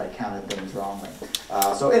think that I counted things wrongly.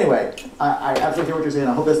 So anyway, I absolutely hear what you're saying.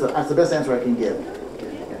 I hope that's the best answer I can give.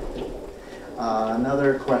 Okay.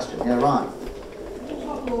 Another question. Yeah, Ron. Can you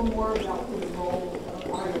talk a little more about the role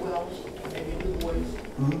of Ida Wells and maybe Du Bois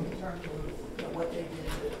in terms of what they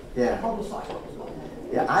did to publicize what was going on?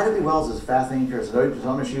 Yeah, Ida B. Wells is a fascinating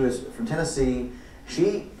person. She was from Tennessee.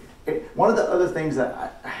 One of the other things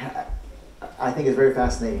that I think is very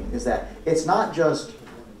fascinating is that it's not just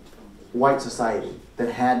white society that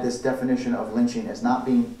had this definition of lynching as not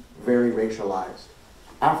being very racialized.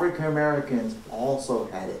 African Americans also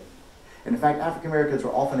had it. And in fact, African Americans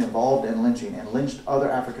were often involved in lynching and lynched other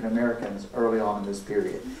African Americans early on in this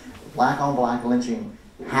period. Black on black lynching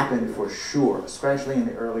happened for sure, especially in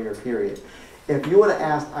the earlier period. If you would have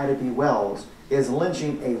asked Ida B. Wells, is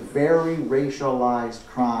lynching a very racialized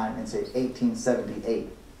crime in, say, 1878?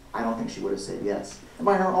 I don't think she would have said yes. And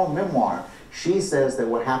by her own memoir, she says that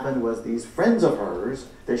what happened was these friends of hers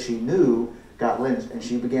that she knew got lynched, and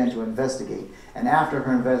she began to investigate. And after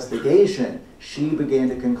her investigation, she began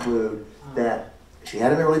to conclude that she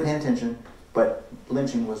hadn't been really paying attention, but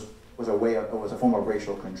lynching was a form of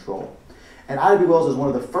racial control. And Ida B. Wells is one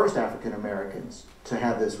of the first African Americans to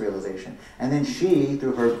have this realization. And then she,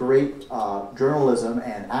 through her great journalism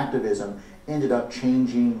and activism, ended up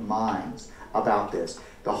changing minds about this.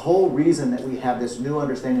 The whole reason that we have this new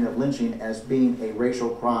understanding of lynching as being a racial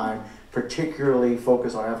crime, particularly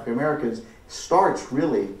focused on African Americans, starts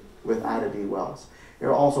really with Ida B. Wells.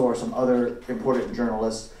 There also are some other important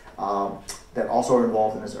journalists that also are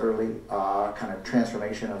involved in this early kind of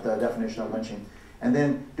transformation of the definition of lynching. And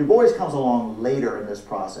then Du Bois comes along later in this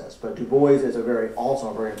process, but Du Bois is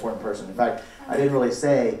also a very important person. In fact, I didn't really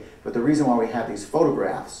say, but the reason why we have these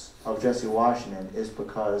photographs of Jesse Washington is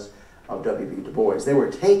because of W.B. Du Bois. They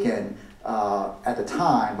were taken at the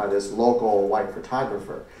time by this local white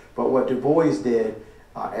photographer. But what Du Bois did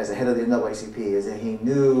as a head of the NAACP is that he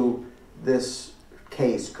knew this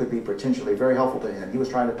case could be potentially very helpful to him. He was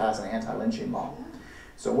trying to pass an anti-lynching law.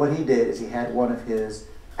 So what he did is he had one of his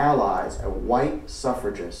allies, a white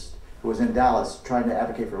suffragist who was in Dallas trying to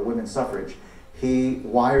advocate for women's suffrage. He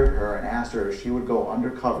wired her and asked her if she would go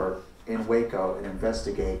undercover in Waco and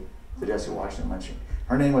investigate the Jesse Washington lynching.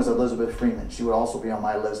 Her name was Elizabeth Freeman. She would also be on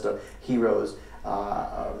my list of heroes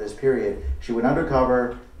of this period. She went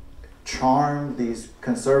undercover, charmed these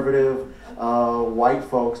conservative white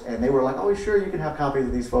folks, and they were like, oh, sure, you can have copies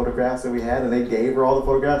of these photographs that we had, and they gave her all the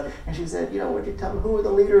photographs, and she said, would you tell me who are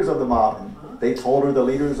the leaders of the mob? And they told her the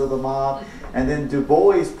leaders of the mob, and then Du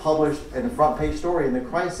Bois published in the front page story in the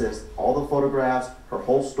Crisis all the photographs, her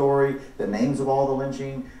whole story, the names of all the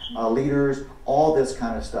lynching leaders, all this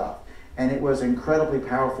kind of stuff. And it was an incredibly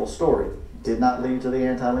powerful story. Did not lead to the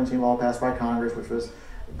anti-lynching law passed by Congress, which was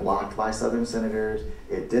blocked by Southern senators.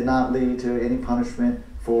 It did not lead to any punishment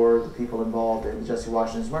for the people involved in Jesse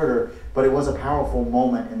Washington's murder, but it was a powerful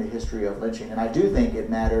moment in the history of lynching. And I do think it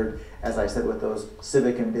mattered, as I said, with those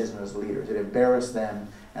civic and business leaders. It embarrassed them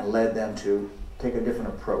and led them to take a different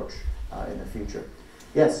approach in the future.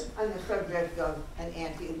 Yes? On the subject of an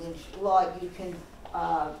anti-lynch law, you can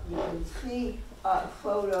see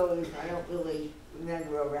photos. I don't really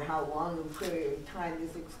remember over how long a period of time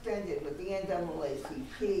this extended, but the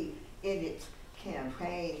NAACP, in its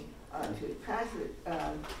campaign to pass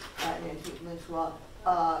an anti-lynch law,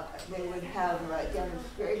 they would have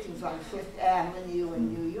demonstrations on Fifth Avenue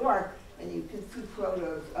in New York, and you can see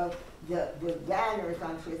photos of the banners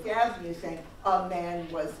on Fifth Avenue saying, "A man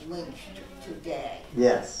was lynched today."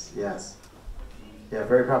 Yes, yes. Yeah,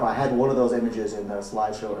 very powerful. I had one of those images in the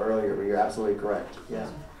slideshow earlier, but you're absolutely correct. Yeah.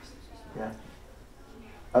 Yeah.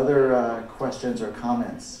 Other questions or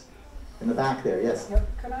comments? In the back there, yes. Yeah,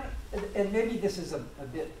 can I, and maybe this is a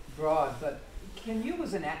bit broad, but can you,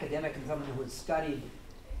 as an academic and someone who has studied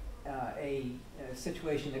a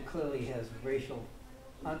situation that clearly has racial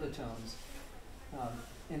undertones,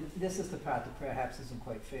 and this is the part that perhaps isn't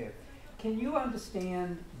quite fair, can you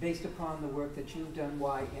understand, based upon the work that you've done,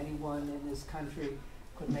 why anyone in this country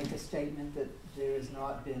could make a statement that there has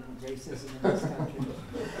not been racism in this country?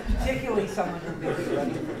 Particularly someone who may be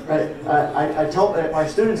running for president. I told my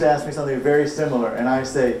students asked me something very similar, and I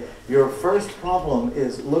say, your first problem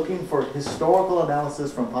is looking for historical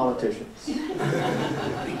analysis from politicians.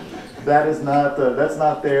 That is not that's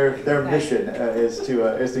not their mission is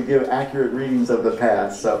to give accurate readings of the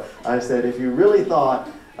past. So I said, if you really thought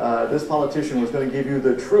this politician was going to give you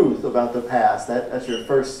the truth about the past, that's your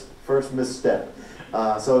first misstep.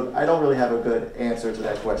 So I don't really have a good answer to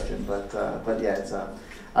that question, but yeah, it's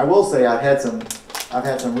I will say I've had some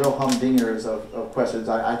real humdingers of questions.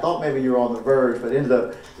 I thought maybe you were on the verge, but ended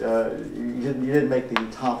up you didn't make the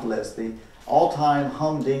top list. The all-time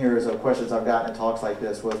humdingers of questions I've gotten in talks like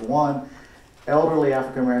this was one elderly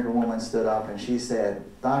African-American woman stood up and she said,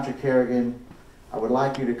 "Dr. Kerrigan, I would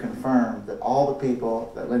like you to confirm that all the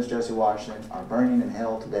people that lynched Jesse Washington are burning in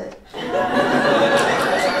hell today."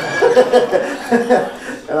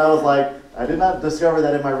 And I was like, I did not discover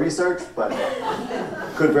that in my research, but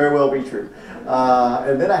could very well be true.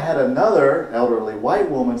 And then I had another elderly white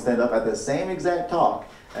woman stand up at the same exact talk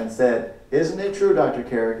and said, "Isn't it true, Dr.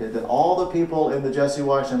 Kerrigan, that all the people in the Jesse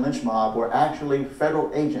Washington lynch mob were actually federal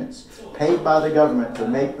agents paid by the government to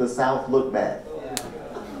make the South look bad?"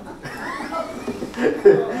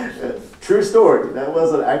 True story. That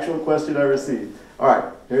was an actual question I received. All right,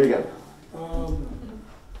 here you go.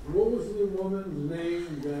 What was the woman's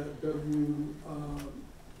name that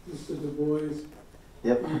Mr. Du Bois?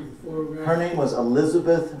 Yep. Her name was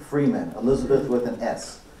Elizabeth Freeman. Elizabeth with an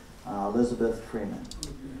S. Elizabeth Freeman.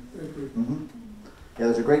 Okay, thank you. Mm-hmm. Yeah,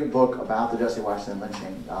 there's a great book about the Jesse Washington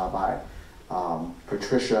lynching by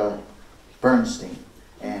Patricia Bernstein,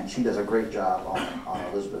 and she does a great job on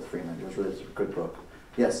Elizabeth Freeman. It was really a good book.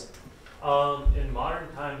 Yes? In modern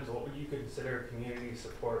times, what would you consider community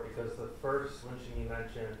support? Because the first lynching you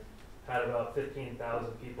mentioned had about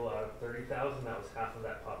 15,000 people out of 30,000. That was half of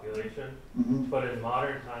that population. Mhm. But in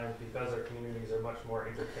modern times, because our communities are much more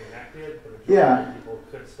interconnected, the majority Yeah. of people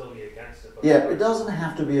could still be against it. But Yeah, it doesn't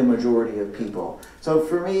have to be a majority of people. So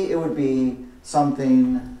for me, it would be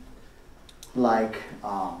something like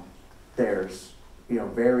there's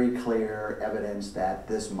very clear evidence that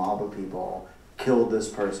this mob of people killed this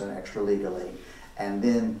person extra legally, and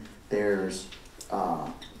then there's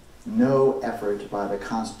no effort by the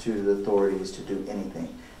constituted authorities to do anything.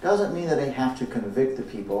 Doesn't mean that they have to convict the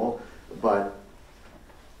people, but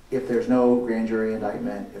if there's no grand jury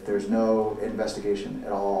indictment, if there's no investigation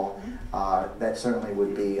at all, that certainly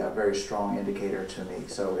would be a very strong indicator to me.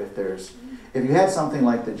 So if you had something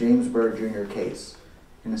like the James Byrd Jr. case,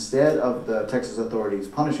 instead of the Texas authorities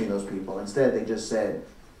punishing those people, instead they just said,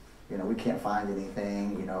 we can't find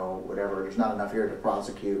anything, whatever, there's not enough here to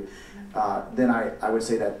prosecute, then I would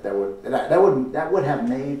say that would have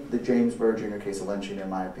made the James Byrd Jr. case a lynching, in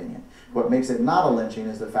my opinion. What makes it not a lynching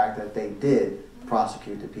is the fact that they did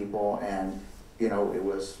prosecute the people, and it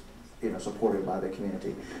was supported by the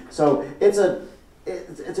community. So it's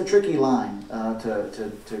a tricky line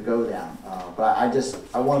to go down, but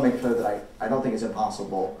I want to make clear that I don't think it's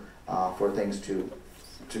impossible for things to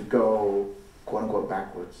go quote unquote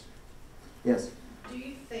backwards. Yes. Do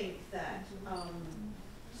you think that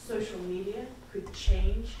social media could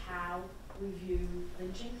change how we view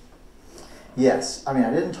lynchings? Yes. I mean, I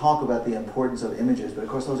didn't talk about the importance of images, but of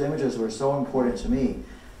course those images were so important to me.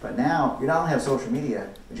 But now, you not only have social media,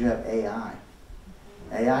 but you have AI.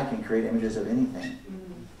 AI can create images of anything.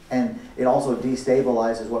 And it also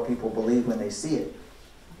destabilizes what people believe when they see it.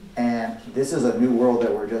 And this is a new world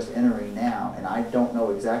that we're just entering now, and I don't know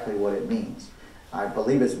exactly what it means. I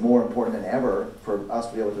believe it's more important than ever for us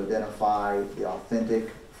to be able to identify the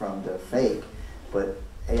authentic from the fake, but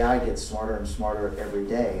AI gets smarter and smarter every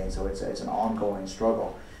day, and so it's an ongoing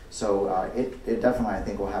struggle. So it definitely, I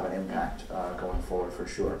think, will have an impact going forward for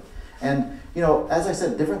sure. And, as I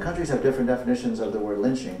said, different countries have different definitions of the word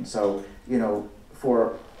lynching. So,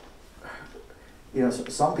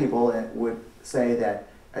 some people would say that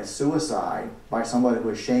a suicide by somebody who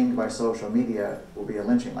is shamed by social media will be a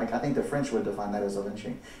lynching. Like, I think the French would define that as a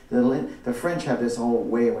lynching. The French have this whole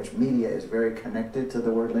way in which media is very connected to the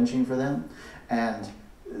word lynching for them, and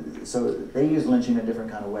so they use lynching in a different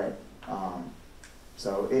kind of way.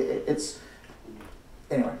 So it's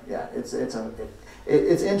anyway, yeah, it's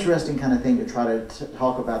interesting kind of thing to try to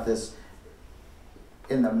talk about this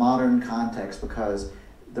in the modern context, because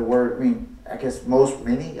the word, I guess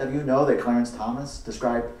many of you know that Clarence Thomas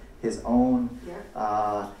described his own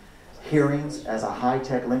hearings as a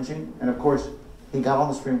high-tech lynching, and of course he got on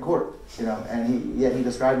the Supreme Court, and yet he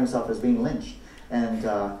described himself as being lynched, and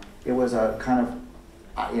it was a kind of,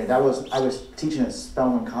 I was teaching at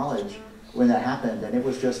Spelman College when that happened, and it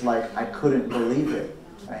was just like, I couldn't believe it.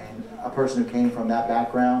 I mean, a person who came from that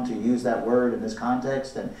background to use that word in this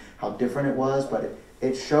context and how different it was, but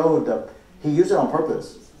it showed he used it on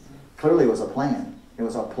purpose. Clearly it was a plan. It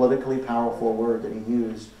was a politically powerful word that he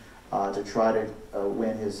used to try to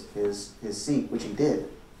win his seat, which he did.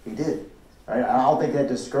 He did. Right? I don't think that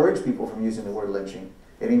discouraged people from using the word lynching.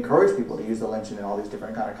 It encouraged people to use the lynching in all these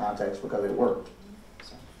different kind of contexts because it worked.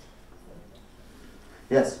 So.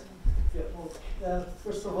 Yes? Yeah, well,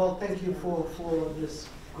 first of all, thank you for this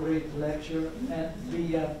great lecture. And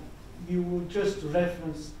you just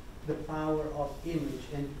referenced the power of image,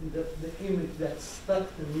 and the image that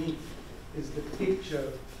stuck to me is the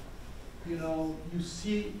picture. You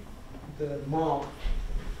see the mob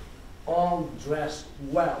all dressed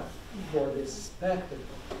well for this spectacle.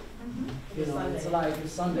 It's like a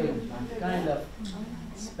Sunday kind of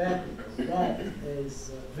spectacle. That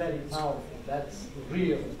is very powerful. That's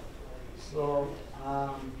real. So,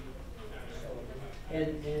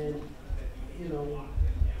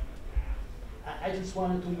 I just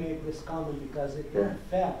wanted to make this comment because it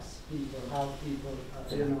affects people, how people,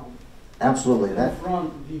 Absolutely.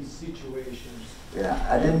 confront these situations. Yeah,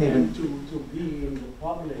 I didn't even to be in the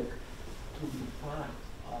public, to be part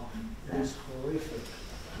of this horrific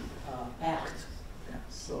act.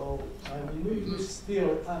 So we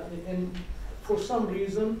still, and for some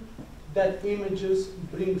reason, that images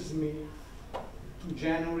brings me to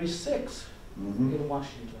January 6th in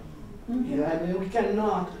Washington. And we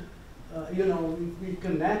cannot, we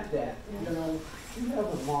connect that. We have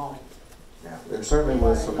a mob. Yeah, there certainly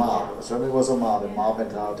was a mob. There certainly was a mob, and mob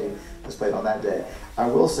mentality displayed on that day. I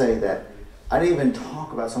will say that I didn't even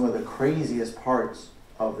talk about some of the craziest parts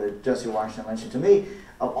of the Jesse Washington lynching. To me,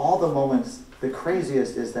 of all the moments, the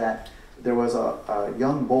craziest is that there was a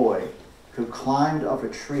young boy who climbed up a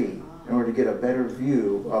tree in order to get a better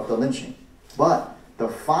view of the lynching. But the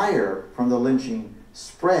fire from the lynching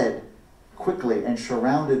spread quickly and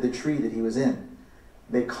surrounded the tree that he was in.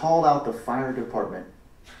 They called out the fire department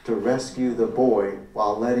to rescue the boy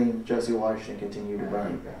while letting Jesse Washington continue to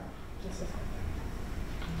burn.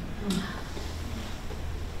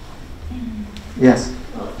 Yes?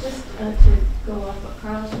 Well, just to go off what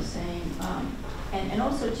Carlos was saying, and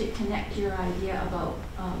also to connect your idea about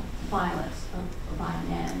violence by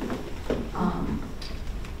men,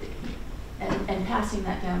 and passing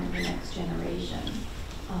that down to the next generation.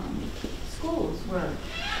 Schools were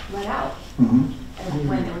let out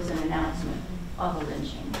when there was an announcement of a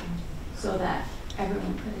lynching, so that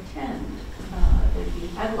everyone could attend. There'd be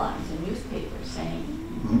headlines in newspapers saying,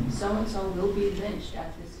 so-and-so will be lynched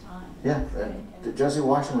at this time. Yeah, Jesse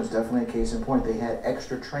Washington was definitely a case in point. They had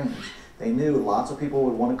extra trains. They knew lots of people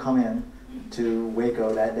would want to come in to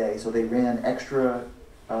Waco that day, so they ran extra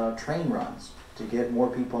train runs to get more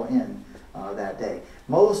people in that day.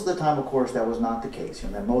 Most of the time, of course, that was not the case.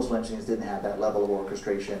 That most lynchings didn't have that level of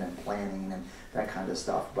orchestration and planning and that kind of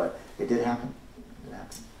stuff, but it did happen. It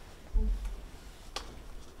happened.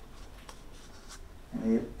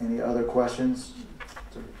 Any other questions?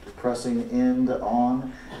 Pressing end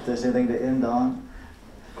on. If there's anything to end on?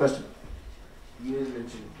 Question? You didn't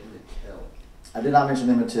mention Emmett Till. I did not mention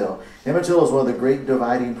Emmett Till. Emmett Till is one of the great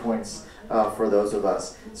dividing points for those of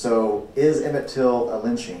us. So, is Emmett Till a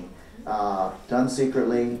lynching? Done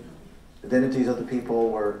secretly. Identities of the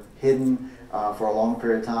people were hidden for a long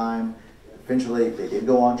period of time. Eventually, they did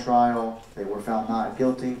go on trial. They were found not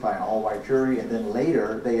guilty by an all-white jury, and then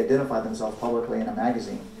later they identified themselves publicly in a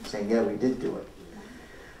magazine saying, yeah, we did do it.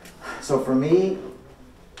 So for me,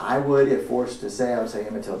 I would, if forced to say, I would say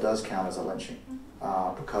Emmett Till does count as a lynching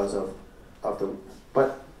because of the,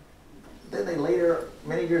 but then they later,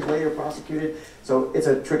 many years later, prosecuted. So it's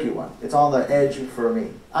a tricky one. It's on the edge for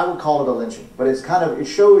me. I would call it a lynching, but it's kind of, it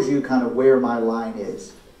shows you kind of where my line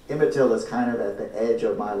is. Emmett Till is kind of at the edge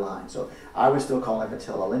of my line. So I would still call Emmett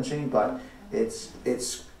Till a lynching, but it's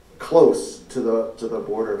close to the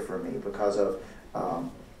border for me because of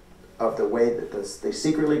the way that they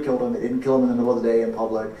secretly killed him. They didn't kill him in the middle of the day in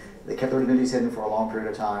public. They kept their identities hidden for a long period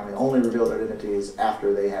of time. They only revealed their identities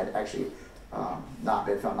after they had actually not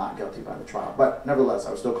been found not guilty by the trial. But nevertheless, I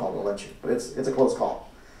would still call it a lynching. But it's a close call.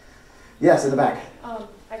 Yes, in the back. I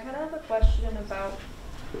kind of have a question about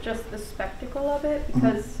just the spectacle of it,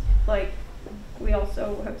 because like we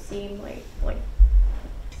also have seen like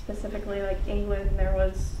specifically like England, there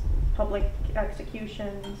was public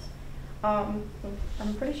executions. I'm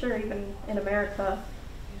pretty sure even in America.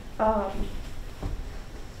 I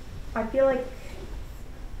feel like,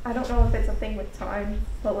 I don't know if it's a thing with time,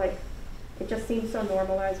 but like it just seems so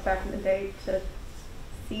normalized back in the day to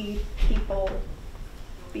see people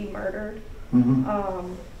be murdered. I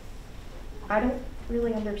don't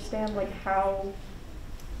really understand like how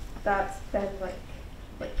that's been like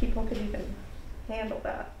people could even handle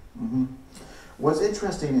that. What's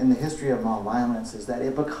interesting in the history of nonviolence is that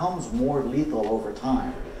it becomes more lethal over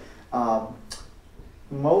time.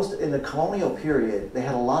 Most in the colonial period, they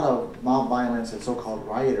had a lot of mob violence and so-called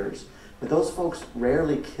rioters, but those folks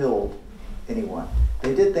rarely killed anyone.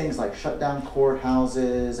 They did things like shut down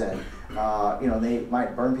courthouses and they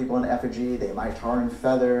might burn people in effigy, they might tar and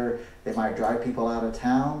feather, they might drive people out of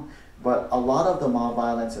town. But a lot of the mob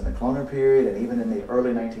violence in the colonial period and even in the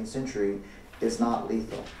early 19th century is not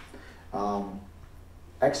lethal.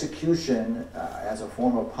 Execution as a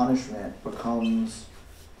form of punishment becomes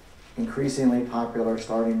increasingly popular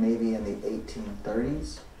starting maybe in the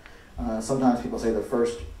 1830s. Sometimes people say the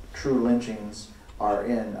first true lynchings are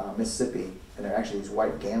in Mississippi, and they're actually these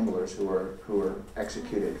white gamblers who were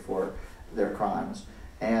executed for their crimes.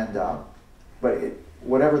 And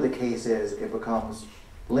whatever the case is,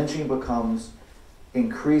 lynching becomes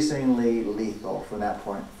increasingly lethal from that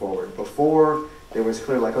point forward. Before, there was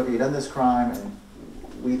clear like, okay, you've done this crime, and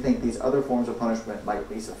we think these other forms of punishment might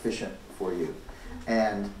be sufficient for you.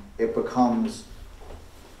 And it becomes,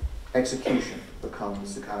 execution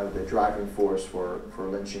becomes kind of the driving force for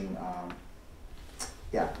lynching,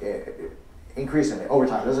 increasingly, over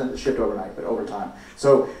time. It doesn't shift overnight, but over time.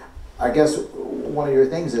 So I guess one of your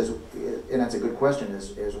things is, and that's a good question,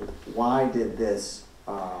 is why did this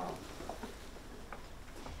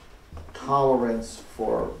tolerance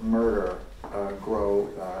for murder grow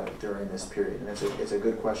during this period? And it's a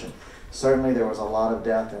good question. Certainly there was a lot of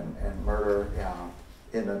death and murder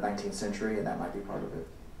in the 19th century, and that might be part of it.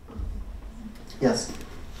 Yes?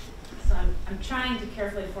 So I'm trying to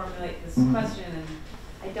carefully formulate this question, and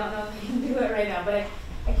I don't know if I can do it right now, but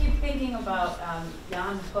I keep thinking about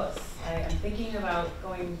Jan Hus. I'm thinking about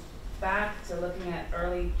going back to looking at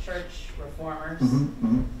early church reformers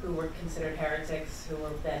who were considered heretics, who were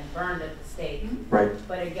then burned at the stake. Right.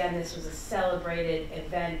 But again, this was a celebrated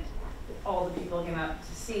event all the people came out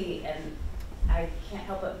to see, and I can't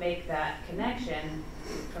help but make that connection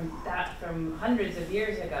from hundreds of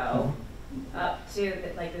years ago up to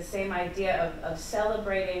like the same idea of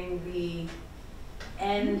celebrating the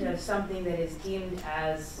end of something that is deemed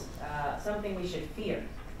as something we should fear.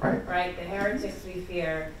 Right? The heretics we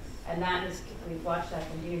fear, and that is, we've watched that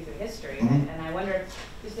continue through history. And I wonder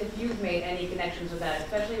just if you've made any connections with that,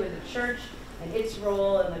 especially with the church and its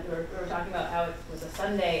role, and like we were talking about how it was a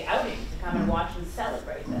Sunday outing to come and watch and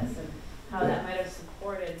celebrate this, and how that might have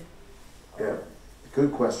supported. Yeah,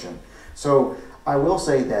 good question. So I will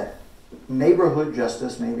say that neighborhood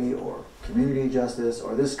justice maybe, or community justice,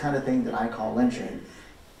 or this kind of thing that I call lynching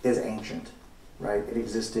is ancient, right? It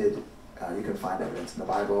existed. You can find evidence in the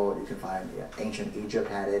Bible. You can find ancient Egypt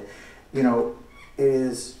had it. You know, it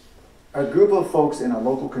is a group of folks in a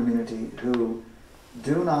local community who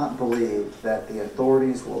do not believe that the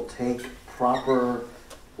authorities will take proper,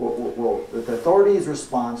 that the authorities'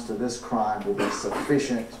 response to this crime will be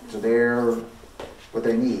sufficient to what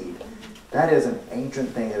they need. That is an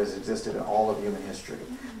ancient thing that has existed in all of human history.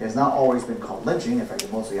 It has not always been called lynching. In fact,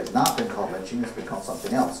 it mostly has not been called lynching. It's been called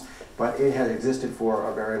something else. But it has existed for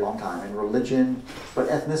a very long time. And religion, but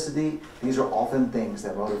ethnicity, these are often things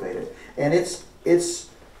that motivate it. And it's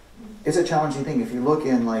a challenging thing. If you look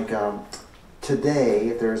in like today,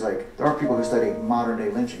 if there are people who study modern day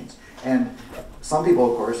lynchings. And some people,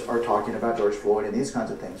 of course, are talking about George Floyd and these kinds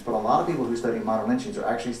of things. But a lot of people who study modern lynchings are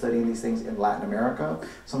actually studying these things in Latin America,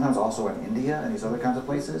 sometimes also in India and these other kinds of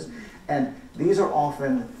places. And these are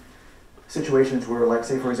often situations where, like,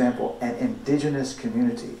 say, for example, an indigenous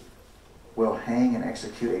community will hang and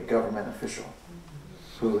execute a government official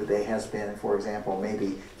who they has been, for example,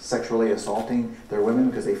 maybe sexually assaulting their women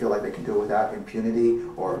because they feel like they can do it without impunity,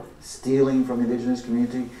 or stealing from the indigenous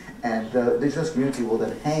community. And the indigenous community will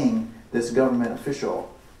then hang this government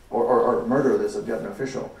official or murder this government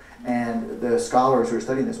official. And the scholars who are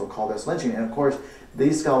studying this will call this lynching. And of course,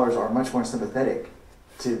 these scholars are much more sympathetic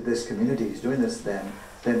to this community who's doing this than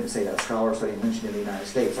say, a scholar studying lynching in the United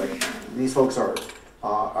States. Like, these folks are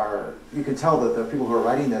you can tell that the people who are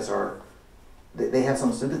writing this they have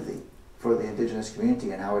some sympathy for the indigenous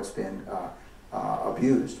community and how it's been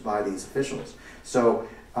abused by these officials. So,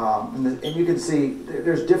 and you can see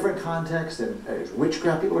there's different contexts, and there's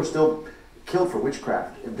witchcraft. People are still killed for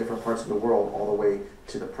witchcraft in different parts of the world all the way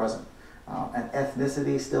to the present. And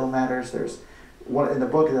ethnicity still matters. There's one in the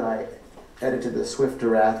book that I edited, the Swift to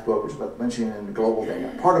Wrath book, which is about lynching and the global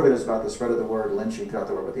thing. Part of it is about the spread of the word lynching throughout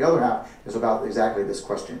the world, but the other half is about exactly this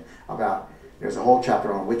question about, there's a whole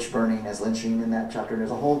chapter on witch burning as lynching in that chapter, and there's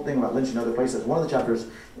a whole thing about lynching in other places. One of the chapters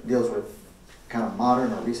deals with kind of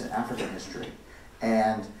modern or recent African history.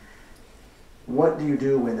 And what do you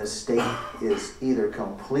do when the state is either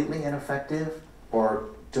completely ineffective or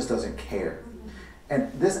just doesn't care? And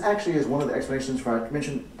this actually is one of the explanations for, I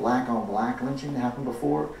mentioned black on black lynching that happened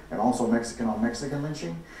before, and also Mexican on Mexican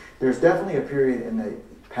lynching. There's definitely a period in the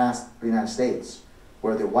past United States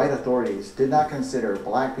where the white authorities did not consider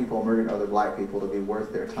black people murdering other black people to be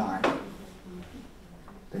worth their time.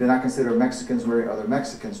 They did not consider Mexicans murdering other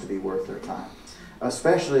Mexicans to be worth their time,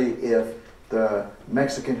 especially if the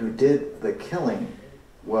Mexican who did the killing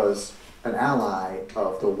was an ally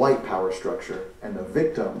of the white power structure, and the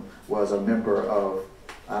victim was a member of,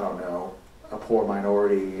 I don't know, a poor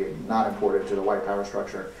minority, not important to the white power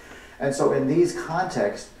structure. And so in these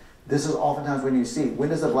contexts, this is oftentimes when you see, when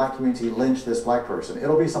does the black community lynch this black person?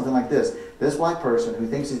 It'll be something like this. This black person who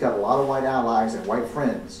thinks he's got a lot of white allies and white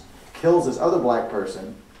friends kills this other black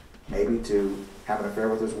person, maybe to have an affair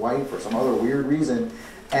with his wife or some other weird reason,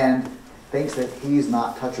 and thinks that he's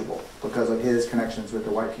not touchable because of his connections with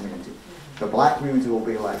the white community. The black community will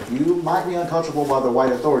be like, you might be untouchable by the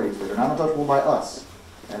white authorities, but you're not untouchable by us.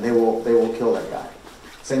 And they will kill that guy.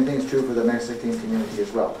 Same thing is true for the Mexican community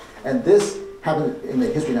as well. And this happened in the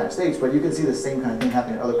history of the United States, but you can see the same kind of thing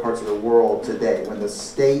happening in other parts of the world today when the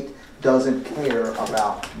state doesn't care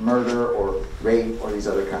about murder or rape or these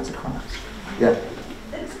other kinds of crimes. Yeah?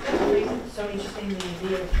 That's what makes it so interesting, the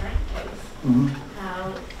Via Frank case.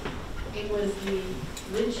 How it was the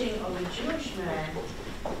lynching of a Jewish man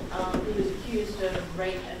who was accused of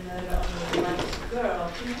rape and murder of a black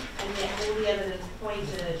girl, and yet all the evidence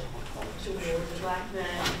pointed towards the black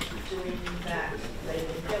man doing that rape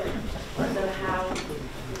and killing. So how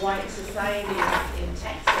white society in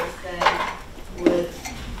Texas then would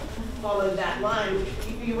followed that line, which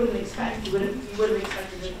you wouldn't expect. You would have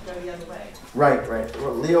expected it to go the other way. Right, right.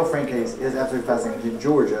 Well, Leo Frank case is absolutely fascinating in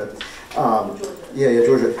Georgia. Yeah,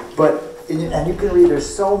 Georgia. But, and you can read,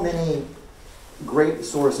 there's so many great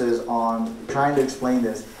sources on trying to explain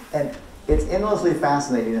this. And it's endlessly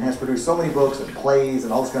fascinating and has produced so many books and plays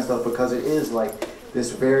and all this kind of stuff because it is like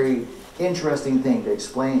this very interesting thing to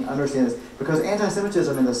explain, understand this. Because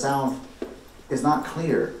anti-Semitism in the South is not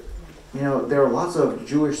clear. You know, there are lots of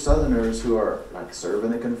Jewish Southerners who are like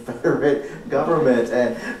serving the Confederate government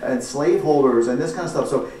and slaveholders and this kind of stuff.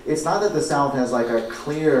 So it's not that the South has like a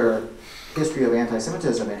clear history of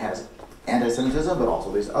anti-Semitism. It has anti-Semitism, but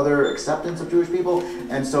also this other acceptance of Jewish people.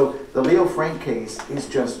 And so the Leo Frank case is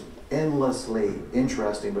just endlessly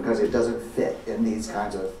interesting because it doesn't fit in these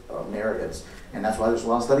kinds of narratives. And that's why there's a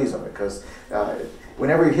lot of studies of it, because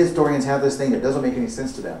whenever historians have this thing, it doesn't make any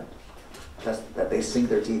sense to them. That they sink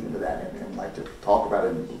their teeth into that and like to talk about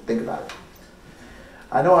it and think about it.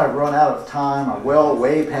 I know I've run out of time. I'm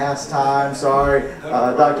way past time. Sorry,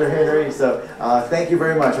 Dr. Henry. So thank you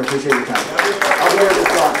very much. I appreciate your time. I'll be here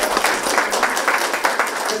this long.